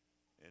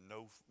 and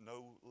no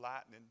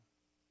lightning,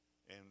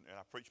 and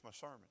I preached my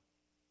sermon.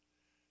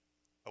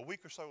 A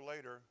week or so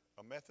later,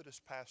 a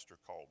Methodist pastor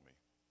called me.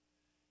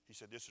 He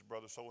said, this is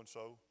Brother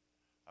so-and-so.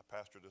 I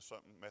pastored a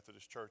something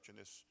Methodist church in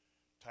this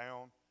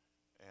town,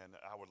 and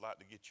I would like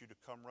to get you to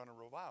come run a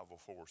revival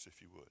for us if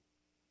you would.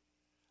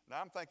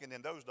 Now, I'm thinking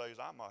in those days,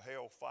 I'm a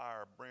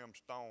hellfire,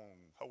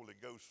 brimstone, Holy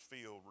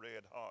Ghost-filled,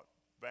 red-hot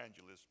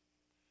evangelist,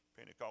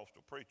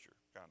 Pentecostal preacher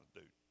kind of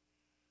dude.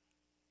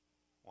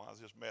 Why is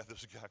this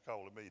Methodist guy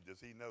calling me? Does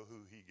he know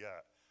who he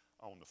got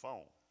on the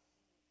phone?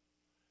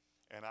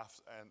 And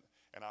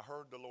I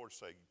heard the Lord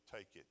say,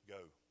 take it,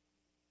 go.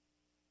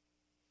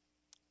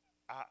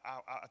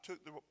 I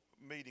took the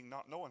meeting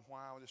not knowing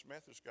why this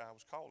Methodist guy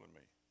was calling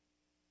me.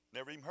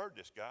 Never even heard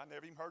this guy,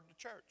 never even heard the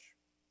church.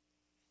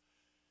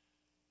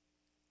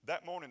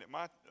 That morning at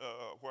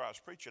where I was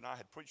preaching, I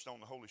had preached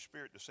on the Holy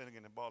Spirit descending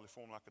in the bodily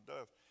form like a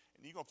dove.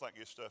 And you're going to think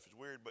this stuff is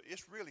weird, but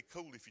it's really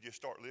cool if you just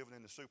start living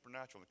in the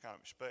supernatural and kind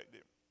of expect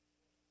it.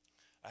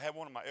 I had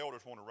one of my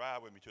elders want to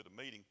ride with me to the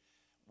meeting.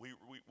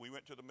 We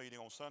went to the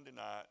meeting on Sunday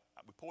night.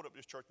 We pulled up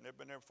this church, never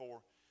been there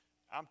before.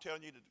 I'm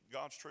telling you that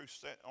God's truth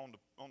set on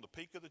the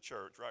peak of the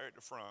church, right at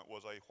the front,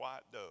 was a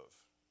white dove.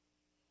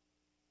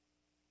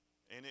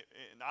 And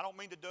I don't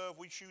mean the dove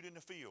we shoot in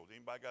the field.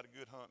 Anybody got a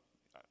good hunt?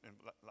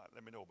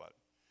 Let me know about it.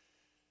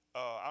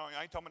 I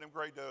ain't talking about them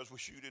gray doves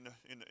we shoot in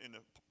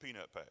the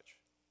peanut patch.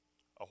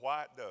 A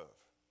white dove.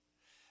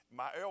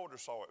 My elder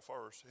saw it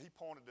first. He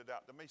pointed it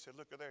out to me. He said,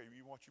 look at there.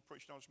 You what you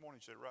preached on this morning?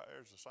 He said, right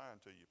there's a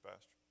sign to you,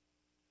 Pastor.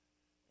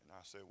 And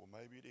I said, well,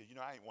 maybe it is.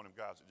 I ain't one of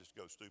them guys that just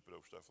go stupid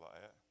over stuff like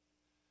that.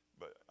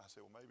 But I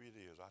said, well, maybe it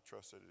is. I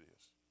trust that it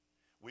is.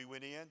 We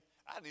went in.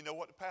 I didn't even know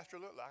what the pastor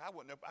looked like. I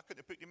couldn't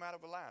have picked him out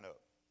of a lineup.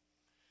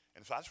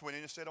 And so I just went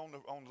in and sat on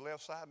the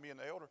left side, me and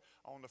the elder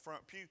on the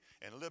front pew,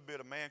 and a little bit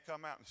of man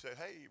come out and said,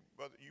 "Hey,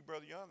 brother, you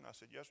Brother Young?" And I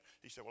said, "Yes."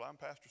 He said, "Well, I'm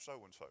Pastor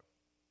so-and-so.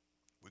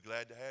 We're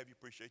glad to have you.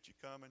 Appreciate you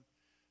coming.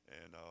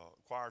 And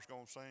choir's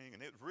going to sing."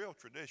 And it was real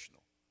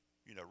traditional,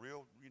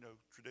 real,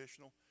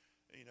 traditional,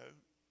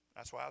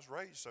 That's why I was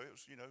raised. So it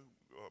was,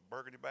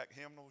 burgundy back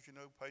hymnals,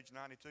 page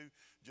 92,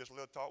 just a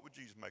little talk with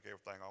Jesus, make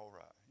everything all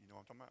right. You know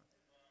what I'm talking about?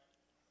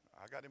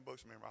 I got them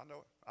books, remember, I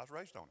know it. I was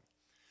raised on it.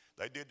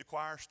 They did the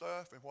choir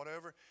stuff and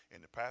whatever,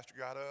 and the pastor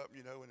got up,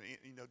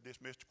 and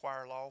dismissed the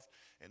choir loft,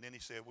 and then he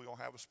said, "We're going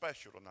to have a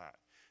special tonight."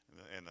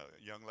 And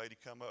a young lady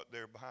come up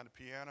there behind the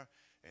piano,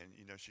 and,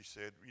 she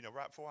said,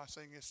 "Right before I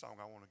sing this song,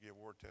 I want to give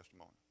word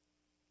testimony."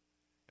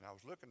 And I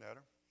was looking at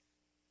her,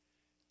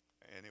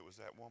 and it was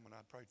that woman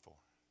I'd prayed for.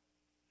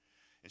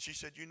 And she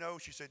said,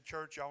 she said,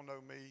 "Church, y'all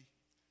know me."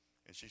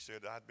 And she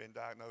said, I'd been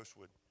diagnosed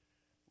with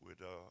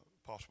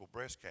possible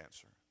breast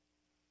cancer.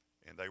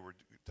 And they were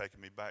taking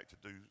me back to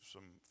do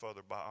some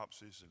further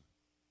biopsies,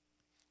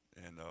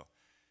 and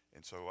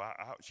so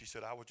she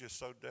said, I was just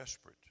so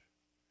desperate.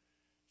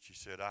 She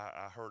said,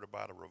 I heard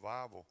about a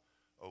revival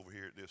over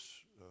here at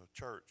this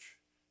church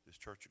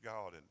of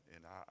God,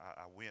 and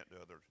I went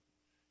the other,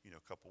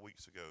 a couple of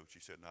weeks ago.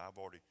 She said, "Now I've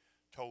already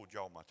told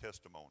y'all my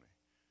testimony,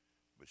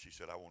 but she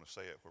said I want to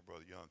say it where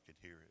Brother Young can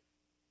hear it."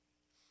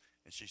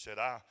 And she said,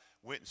 I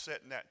went and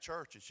sat in that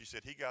church, and she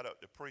said he got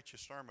up to preach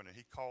his sermon, and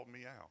he called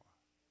me out.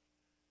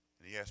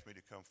 And he asked me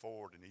to come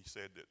forward, and he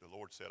said that the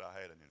Lord said I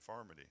had an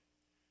infirmity.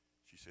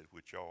 She said,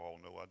 which y'all all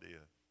know I did.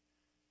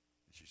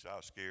 And she said, I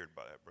was scared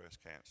by that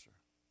breast cancer.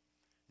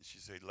 And she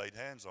said, he laid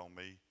hands on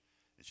me.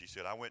 And she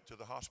said, I went to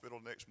the hospital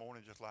the next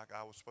morning just like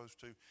I was supposed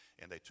to,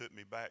 and they took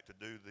me back to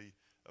do the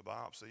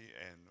biopsy,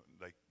 and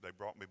they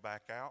brought me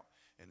back out,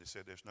 and they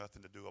said there's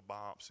nothing to do a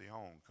biopsy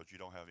on because you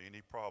don't have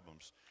any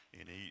problems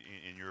in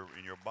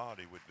your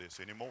body with this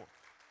anymore.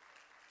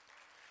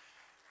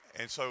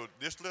 And so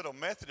this little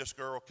Methodist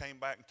girl came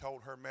back and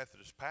told her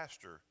Methodist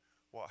pastor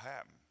what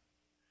happened.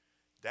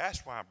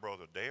 That's why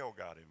Brother Dale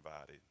got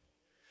invited,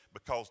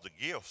 because the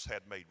gifts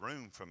had made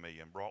room for me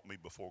and brought me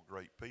before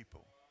great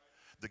people.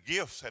 The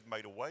gifts had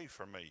made a way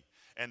for me,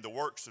 and the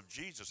works of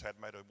Jesus had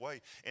made a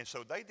way. And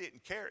so they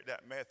didn't care at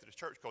that Methodist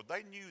church because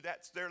they knew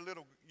that's their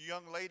little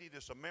young lady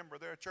that's a member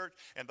of their church,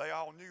 and they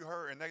all knew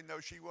her, and they know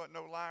she wasn't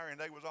no liar, and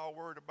they was all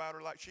worried about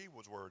her like she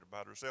was worried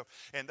about herself.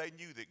 And they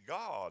knew that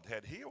God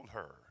had healed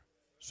her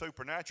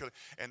supernaturally,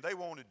 and they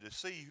wanted to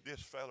see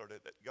this fella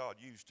that God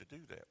used to do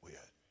that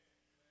with.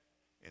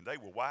 And they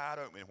were wide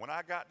open. And when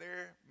I got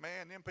there,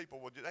 man, them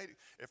people would,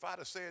 if I'd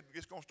have said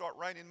it's going to start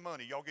raining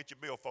money, y'all get your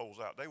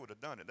billfolds out, they would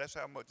have done it. That's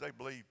how much they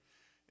believed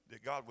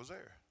that God was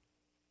there.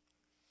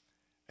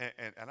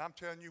 And I'm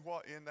telling you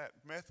what, in that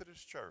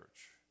Methodist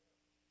church,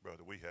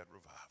 brother, we had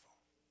revival.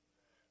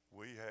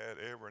 We had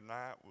every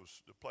night,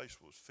 the place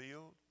was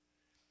filled.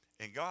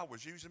 And God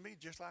was using me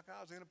just like I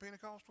was in a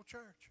Pentecostal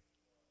church.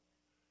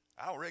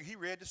 I reckon he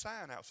read the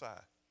sign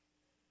outside.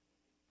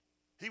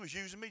 He was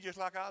using me just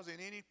like I was in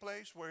any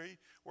place where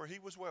he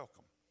was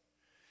welcome.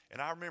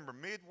 And I remember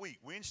midweek,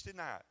 Wednesday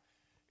night,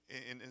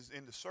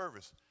 in the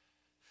service,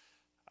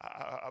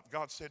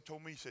 God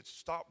told me, he said,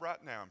 stop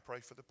right now and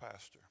pray for the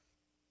pastor.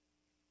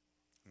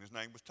 And his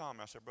name was Tommy.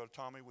 I said, Brother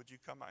Tommy, would you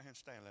come out here and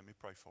stand? Let me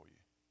pray for you.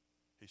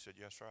 He said,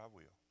 yes, sir, I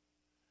will.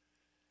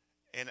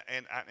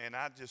 And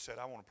I just said,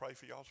 I want to pray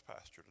for y'all's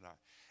pastor tonight.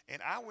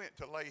 And I went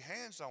to lay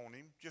hands on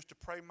him just to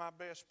pray my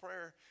best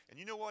prayer. And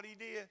you know what he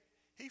did?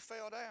 He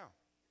fell down.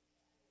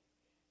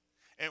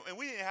 And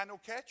we didn't have no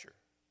catcher.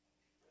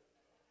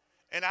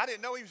 And I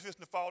didn't know he was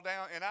fixing to fall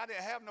down, and I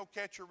didn't have no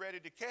catcher ready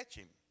to catch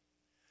him.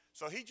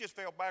 So he just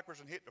fell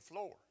backwards and hit the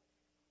floor.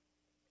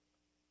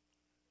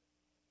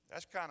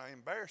 That's kind of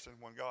embarrassing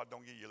when God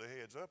don't give you the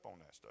heads up on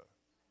that stuff.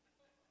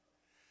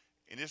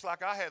 And it's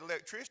like I had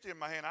electricity in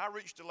my hand. I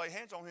reached to lay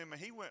hands on him,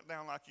 and he went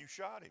down like you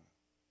shot him.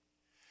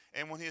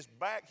 And when his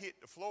back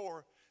hit the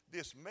floor,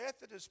 this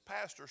Methodist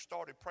pastor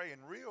started praying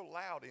real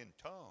loud in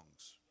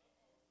tongues.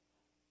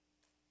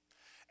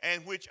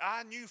 And which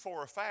I knew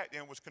for a fact,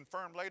 and was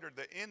confirmed later,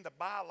 that in the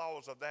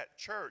bylaws of that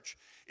church,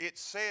 it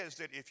says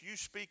that if you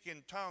speak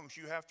in tongues,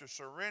 you have to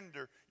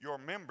surrender your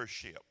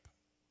membership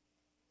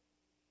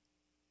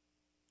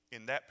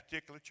in that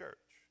particular church.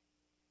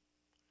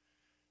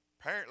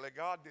 Apparently,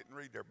 God didn't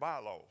read their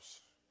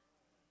bylaws,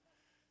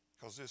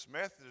 because this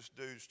Methodist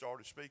dude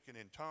started speaking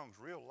in tongues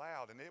real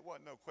loud, and it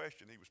wasn't no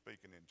question he was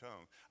speaking in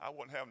tongues. I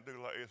wasn't having to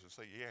do like this and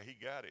say, yeah, he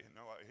got it.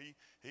 No,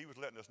 he was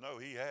letting us know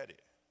he had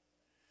it.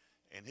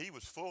 And he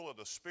was full of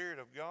the Spirit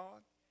of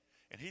God.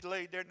 And he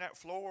laid there in that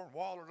floor and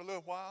wallowed a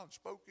little while and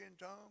spoke in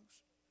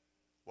tongues.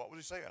 What was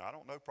he saying? I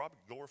don't know, probably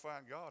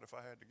glorifying God if I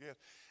had to guess.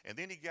 And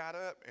then he got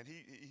up and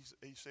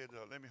he said,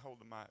 let me hold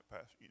the mic,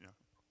 Pastor.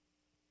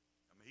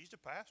 He's the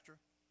pastor.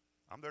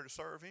 I'm there to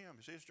serve him.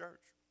 It's his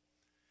church.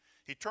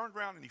 He turned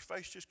around and he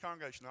faced his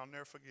congregation. I'll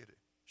never forget it.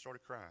 He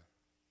started crying.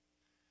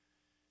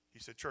 He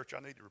said, church,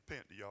 I need to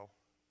repent to y'all.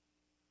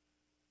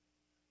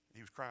 He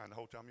was crying the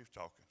whole time he was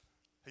talking.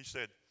 He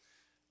said,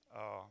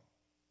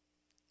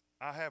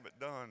 I haven't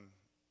done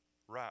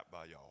right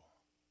by y'all.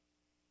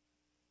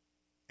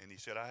 And he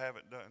said, I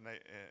haven't done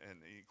that. And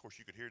of course,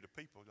 you could hear the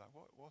people like,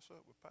 what's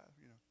up with Pastor?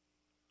 You know.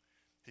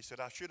 He said,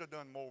 I should have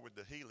done more with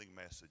the healing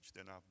message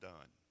than I've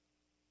done.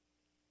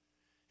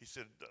 He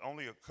said,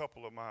 only a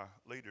couple of my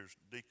leaders,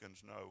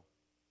 deacons, know.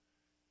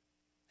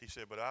 He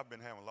said, but I've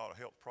been having a lot of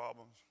health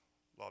problems,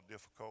 a lot of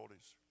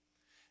difficulties.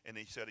 And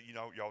he said, you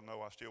know, y'all know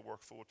I still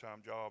work a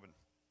full-time job, and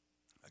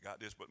I got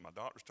this, but my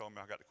doctors told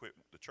me I got to quit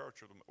the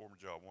church or my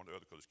job, one or the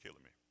other, because it's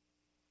killing me.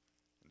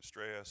 And the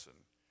stress, and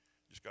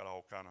just got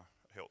all kind of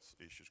health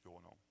issues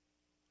going on.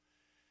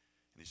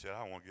 And he said,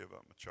 I don't want to give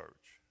up my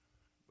church.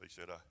 But he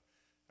said, I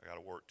got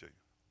to work too.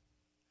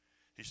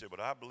 He said, but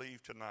I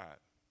believe tonight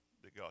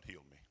that God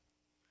healed me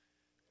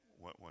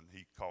when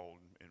he called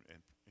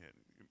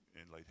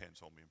and laid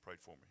hands on me and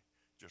prayed for me,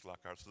 just like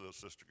our little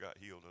sister got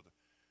healed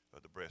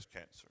of the breast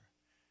cancer.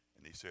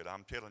 And he said,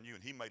 I'm telling you,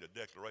 and he made a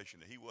declaration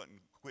that he wasn't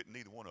quitting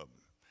neither one of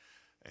them.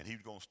 And he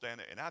was going to stand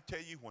there. And I tell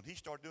you, when he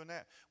started doing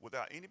that,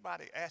 without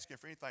anybody asking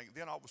for anything,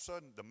 then all of a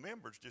sudden the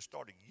members just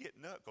started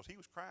getting up, because he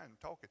was crying and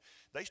talking.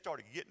 They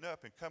started getting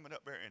up and coming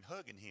up there and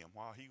hugging him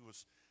while he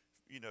was,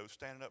 you know,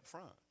 standing up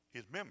front.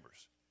 His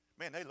members.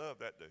 Man, they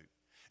loved that dude.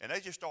 And they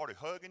just started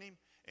hugging him,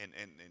 and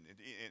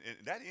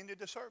that ended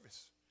the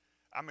service.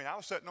 I mean, I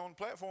was sitting on the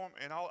platform,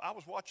 and I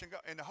was watching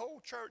God, and the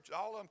whole church,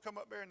 all of them come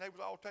up there, and they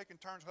was all taking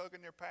turns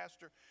hugging their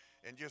pastor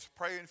and just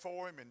praying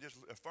for him and just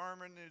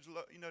affirming his,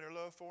 you know, their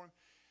love for him.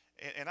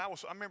 And I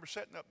remember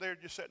sitting up there,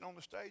 just sitting on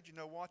the stage, you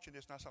know, watching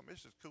this, and I thought, this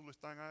is the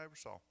coolest thing I ever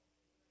saw.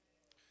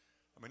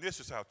 I mean, this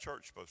is how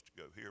church is supposed to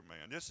go here,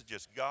 man. This is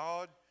just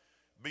God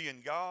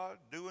being God,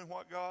 doing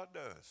what God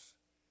does.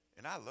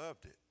 And I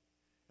loved it.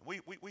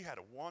 And we had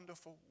a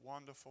wonderful,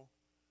 wonderful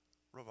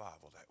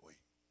revival that week.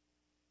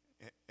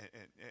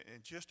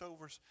 And just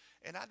over,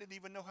 and I didn't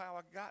even know how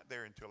I got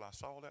there until I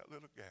saw that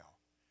little gal.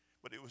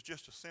 But it was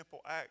just a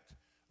simple act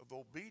of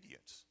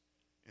obedience.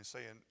 And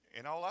saying,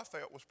 and all I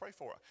felt was pray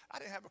for her. I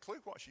didn't have a clue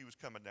what she was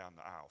coming down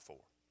the aisle for.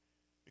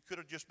 It could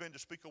have just been to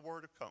speak a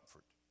word of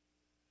comfort.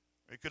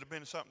 It could have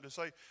been something to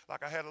say,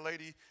 like I had a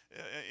lady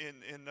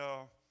in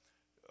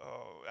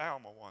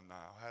Alma one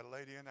night. I had a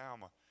lady in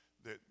Alma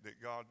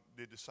that God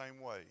did the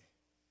same way.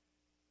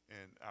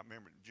 And I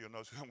remember, Jill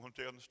knows who I'm going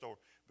to tell the story,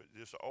 but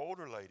this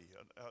older lady,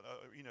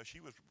 you know,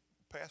 she was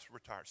past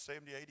retired,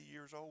 70, 80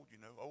 years old, you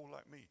know, old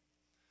like me.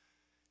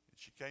 And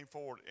she came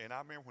forward, and I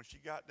remember when she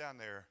got down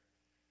there,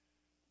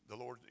 the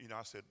Lord, you know,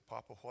 I said,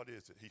 Papa, what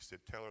is it? He said,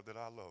 tell her that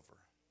I love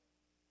her.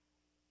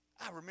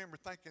 I remember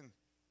thinking,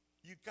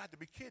 you got to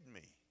be kidding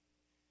me.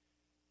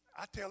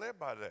 I tell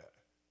everybody that.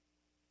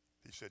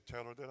 He said,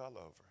 tell her that I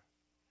love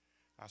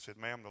her. I said,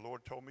 ma'am, the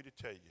Lord told me to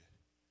tell you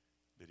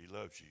that he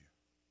loves you.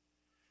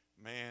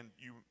 Man,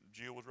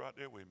 Jill was right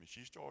there with me.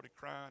 She started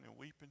crying and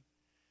weeping.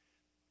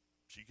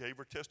 She gave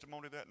her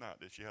testimony that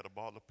night that she had a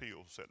bottle of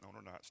pills sitting on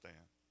her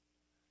nightstand.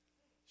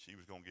 She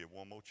was going to give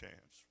one more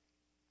chance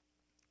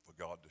for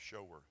God to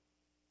show her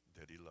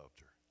that he loved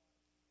her.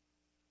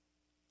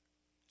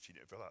 She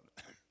didn't feel like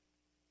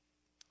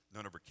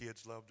none of her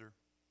kids loved her.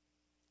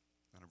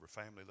 None of her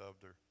family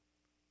loved her.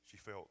 She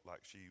felt like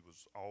she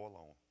was all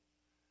alone.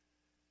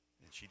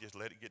 And she just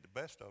let it get the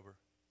best of her.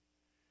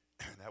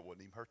 And that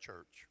wasn't even her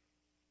church.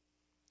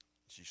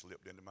 She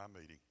slipped into my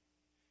meeting.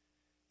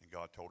 And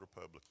God told her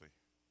publicly,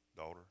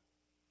 daughter,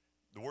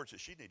 the words that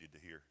she needed to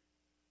hear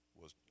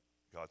was,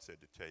 God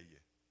said to tell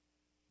you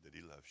that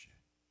he loves you.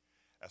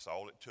 That's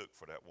all it took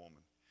for that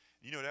woman.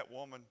 You know, that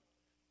woman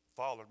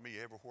followed me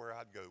everywhere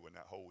I'd go in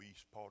that whole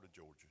east part of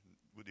Georgia,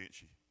 didn't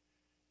she?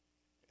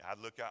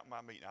 I'd look out in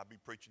my meeting. I'd be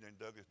preaching in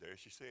Douglas. There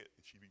she sat,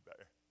 and she'd be back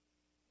there.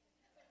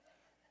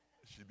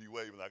 She'd be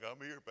waving like, I'm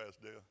here,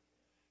 Pastor Dale.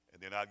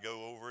 And then I'd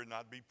go over, and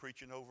I'd be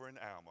preaching over in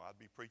Alma. I'd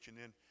be preaching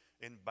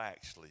in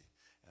Baxley.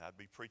 And I'd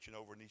be preaching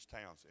over in these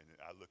towns. And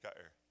I'd look out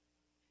there.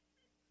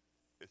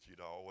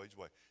 She'd always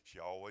wait. She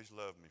always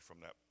loved me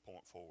from that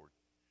point forward.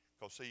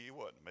 Because, see, it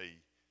wasn't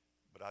me.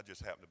 But I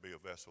just happened to be a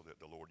vessel that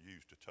the Lord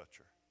used to touch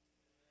her.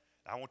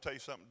 I want to tell you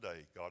something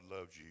today. God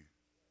loves you.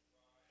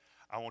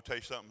 I want to tell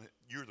you something.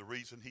 You're the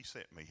reason he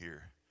sent me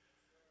here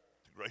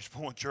to Grace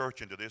Point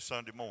Church and to this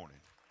Sunday morning.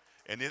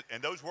 And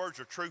those words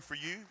are true for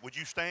you. Would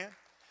you stand?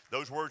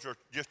 Those words are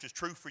just as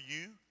true for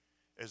you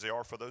as they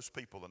are for those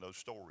people and those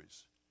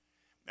stories.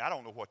 Now, I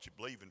don't know what you're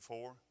believing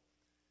for.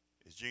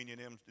 As Jeannie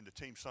and them and the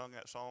team sung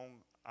that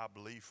song, I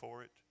believe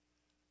for it.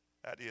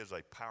 That is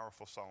a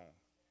powerful song.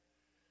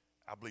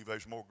 I believe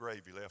there's more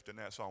gravy left in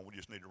that song. We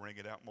just need to ring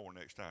it out more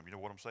next time. You know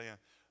what I'm saying?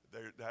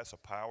 That's a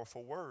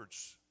powerful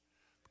words.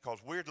 Because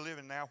we're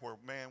living now where,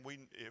 man,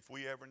 if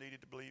we ever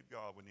needed to believe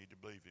God, we need to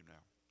believe him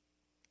now.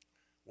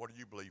 What are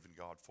you believing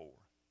God for?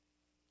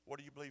 What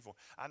do you believe for?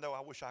 I know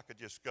I wish I could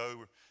just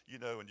go, you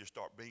know, and just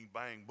start bing,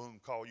 bang, boom,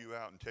 call you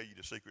out and tell you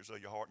the secrets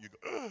of your heart. You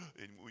go,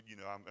 and you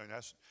know,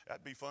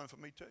 that'd be fun for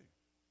me too.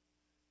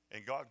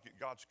 And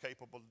God's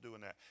capable of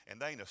doing that. And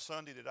there ain't a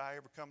Sunday that I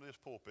ever come to this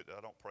pulpit that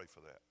I don't pray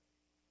for that.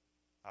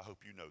 I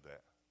hope you know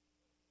that.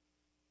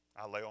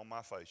 I lay on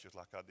my face just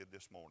like I did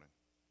this morning.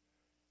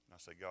 And I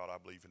say, God, I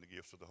believe in the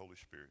gifts of the Holy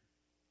Spirit.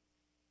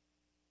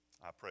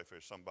 I pray if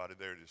there's somebody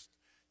there that's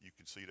You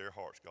can see their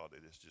hearts, God,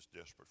 that it's just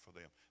desperate for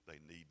them.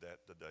 They need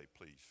that today.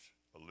 Please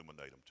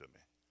illuminate them to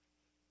me.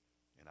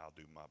 And I'll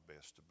do my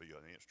best to be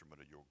an instrument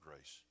of your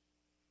grace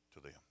to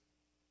them.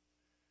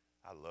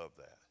 I love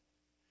that.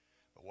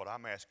 But what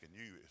I'm asking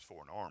you is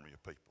for an army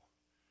of people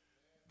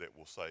that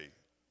will say,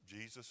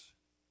 Jesus,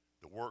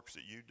 the works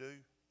that you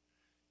do,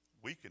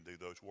 we can do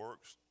those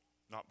works,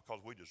 not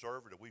because we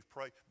deserve it or we've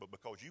prayed, but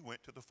because you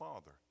went to the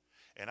Father.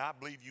 And I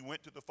believe you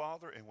went to the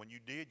Father, and when you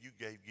did, you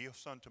gave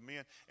gifts unto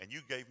men, and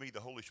you gave me the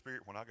Holy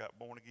Spirit when I got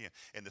born again.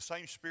 And the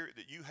same Spirit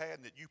that you had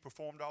and that you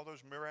performed all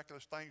those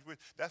miraculous things with,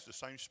 that's the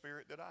same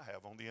Spirit that I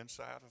have on the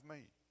inside of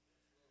me.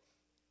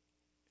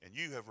 And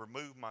you have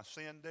removed my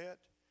sin debt,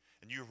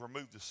 and you have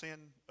removed the sin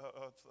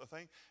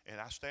thing,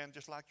 and I stand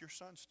just like your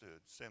Son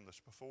stood,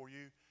 sinless before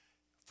you,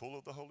 full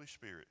of the Holy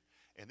Spirit.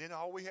 And then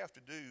all we have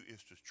to do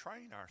is to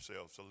train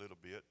ourselves a little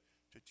bit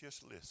to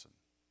just listen.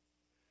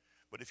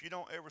 But if you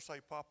don't ever say,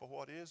 Papa,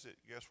 what is it?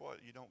 Guess what?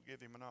 You don't give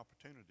him an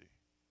opportunity.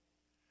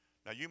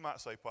 Now, you might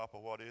say, Papa,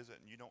 what is it?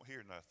 And you don't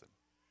hear nothing.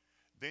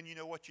 Then you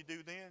know what you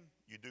do then?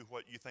 You do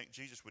what you think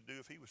Jesus would do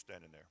if he was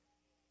standing there.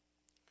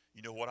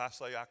 You know what I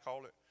say I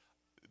call it?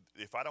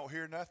 If I don't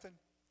hear nothing,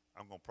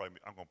 I'm going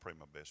to pray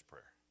my best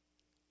prayer.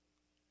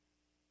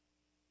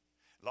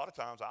 A lot of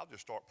times I'll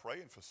just start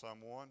praying for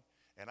someone,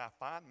 and I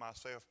find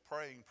myself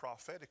praying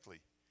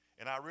prophetically.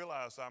 And I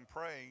realize I'm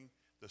praying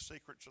the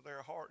secrets of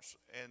their hearts,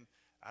 and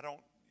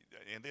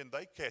then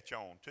they catch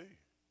on too.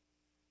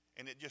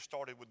 And it just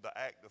started with the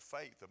act of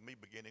faith of me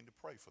beginning to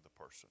pray for the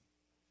person.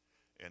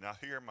 And I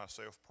hear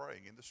myself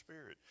praying in the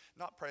Spirit.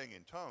 Not praying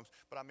in tongues,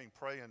 but I mean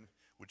praying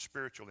with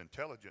spiritual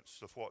intelligence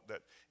of what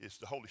that is,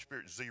 the Holy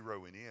Spirit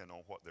zeroing in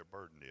on what their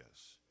burden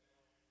is.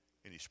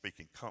 And he's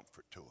speaking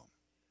comfort to them.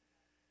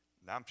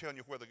 Now I'm telling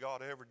you, whether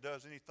God ever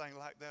does anything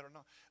like that or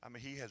not, I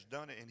mean, he has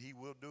done it and he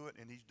will do it,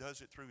 and he does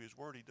it through his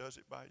word. He does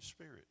it by his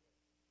Spirit.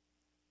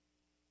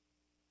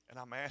 And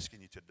I'm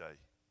asking you today,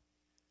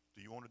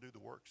 do you want to do the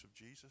works of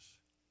Jesus?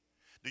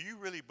 Do you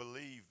really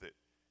believe that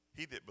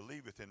he that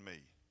believeth in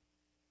me,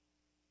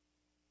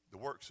 the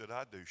works that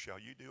I do shall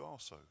you do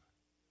also?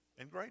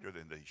 And greater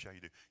than these shall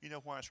you do. You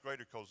know why it's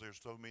greater? Because there's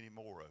so many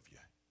more of you.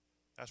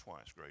 That's why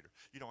it's greater.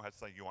 You don't have to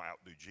think you want to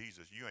outdo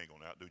Jesus. You ain't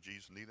going to outdo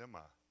Jesus, neither am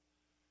I.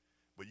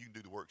 But you can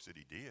do the works that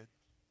he did.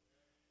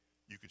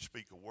 You can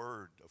speak a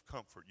word of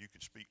comfort. You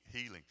can speak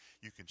healing.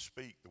 You can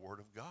speak the word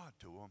of God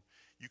to them.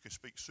 You can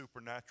speak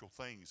supernatural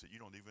things that you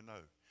don't even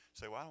know.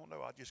 Say, well, I don't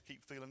know. I just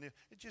keep feeling it.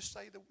 Just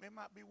say it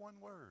might be one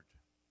word.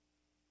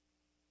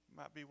 It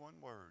might be one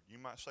word. You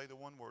might say the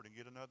one word and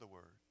get another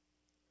word.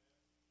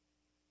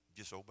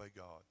 Just obey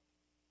God.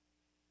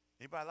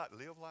 Anybody like to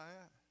live like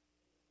that?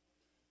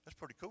 That's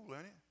pretty cool,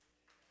 isn't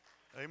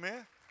it?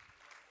 Amen.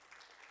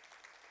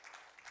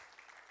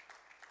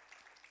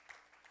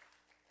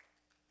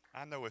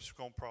 I know it's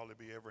going to probably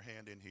be every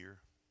hand in here,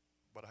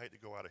 but I hate to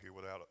go out of here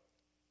without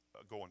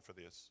going for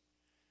this.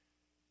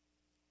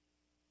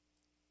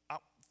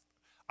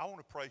 I want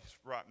to pray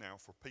right now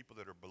for people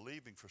that are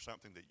believing for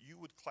something that you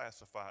would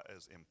classify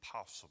as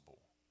impossible,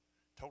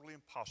 totally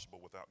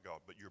impossible without God,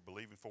 but you're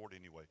believing for it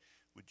anyway.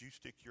 Would you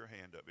stick your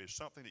hand up? It's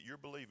something that you're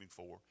believing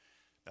for.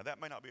 Now,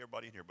 that may not be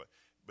everybody in here, but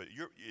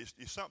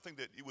it's something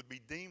that it would be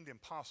deemed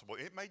impossible.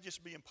 It may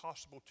just be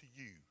impossible to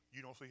you.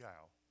 You don't see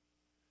how.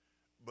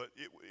 But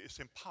it's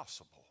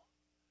impossible.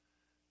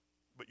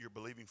 But you're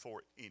believing for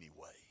it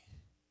anyway.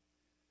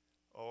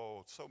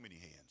 Oh, so many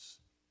hands.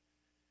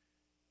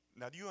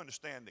 Now, do you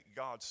understand that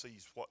God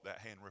sees what that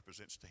hand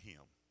represents to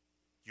him?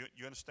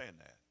 You understand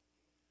that?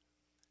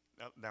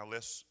 Now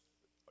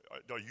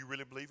are you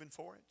really believing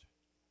for it?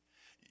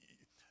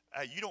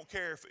 Hey, you don't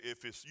care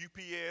if it's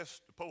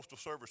UPS, the Postal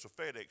Service, or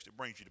FedEx that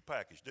brings you the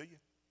package, do you?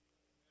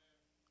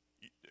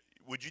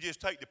 Would you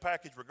just take the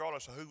package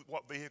regardless of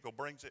what vehicle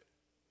brings it?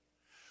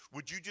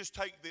 Would you just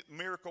take the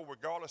miracle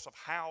regardless of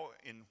how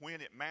and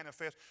when it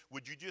manifests?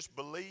 Would you just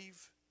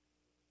believe?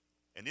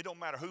 And it don't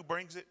matter who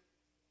brings it?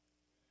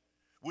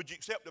 Would you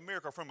accept a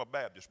miracle from a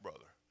Baptist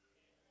brother?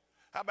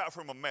 How about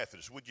from a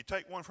Methodist? Would you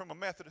take one from a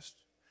Methodist?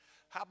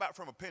 How about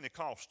from a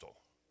Pentecostal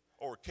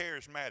or a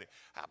charismatic?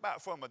 How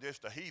about from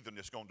just a heathen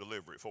that's going to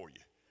deliver it for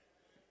you?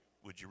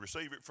 Would you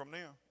receive it from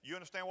them? You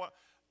understand what?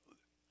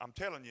 I'm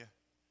telling you,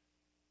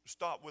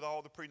 stop with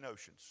all the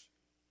pre-notions.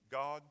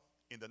 God,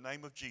 in the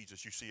name of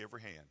Jesus, you see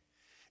every hand.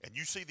 And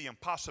you see the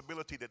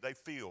impossibility that they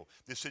feel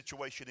this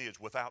situation is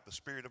without the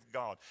Spirit of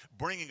God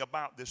bringing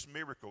about this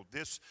miracle,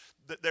 this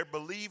that they're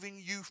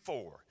believing you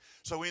for.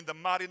 So in the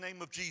mighty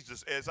name of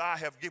Jesus, as I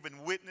have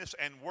given witness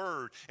and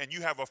word, and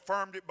you have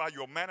affirmed it by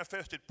your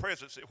manifested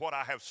presence, that what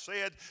I have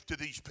said to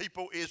these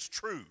people is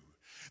true.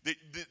 That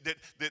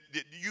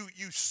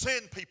you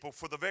send people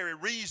for the very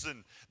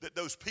reason that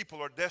those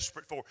people are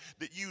desperate for.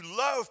 That you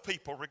love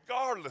people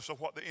regardless of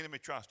what the enemy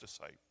tries to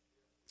say.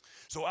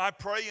 So I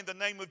pray in the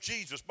name of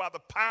Jesus, by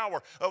the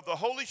power of the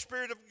Holy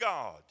Spirit of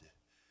God,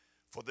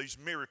 for these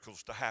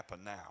miracles to happen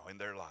now in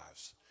their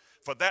lives.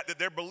 For that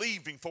they're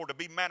believing for to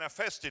be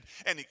manifested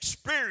and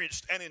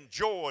experienced and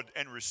enjoyed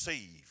and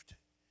received.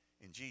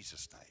 In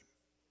Jesus' name.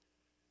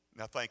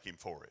 Now thank him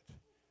for it.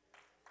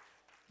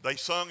 They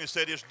sung and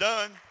said, it's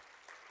done.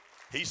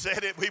 He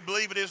said it. We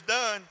believe it is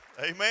done.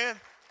 Amen.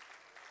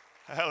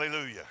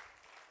 Hallelujah.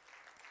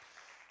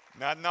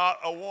 Now, not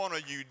a one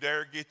of you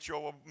dare get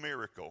your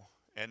miracle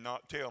and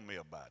not tell me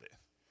about it.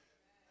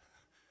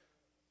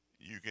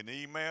 You can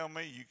email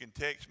me. You can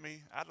text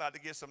me. I'd like to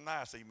get some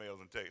nice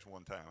emails and texts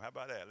one time. How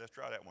about that? Let's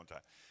try that one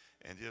time.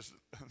 And just,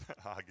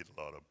 I get a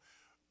lot of them.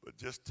 But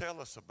just tell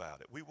us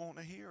about it. We want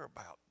to hear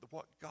about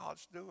what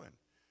God's doing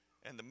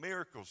and the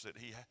miracles that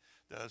he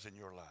does in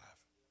your life.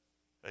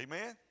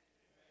 Amen?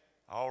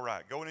 All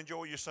right. Go and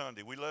enjoy your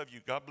Sunday. We love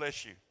you. God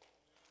bless you.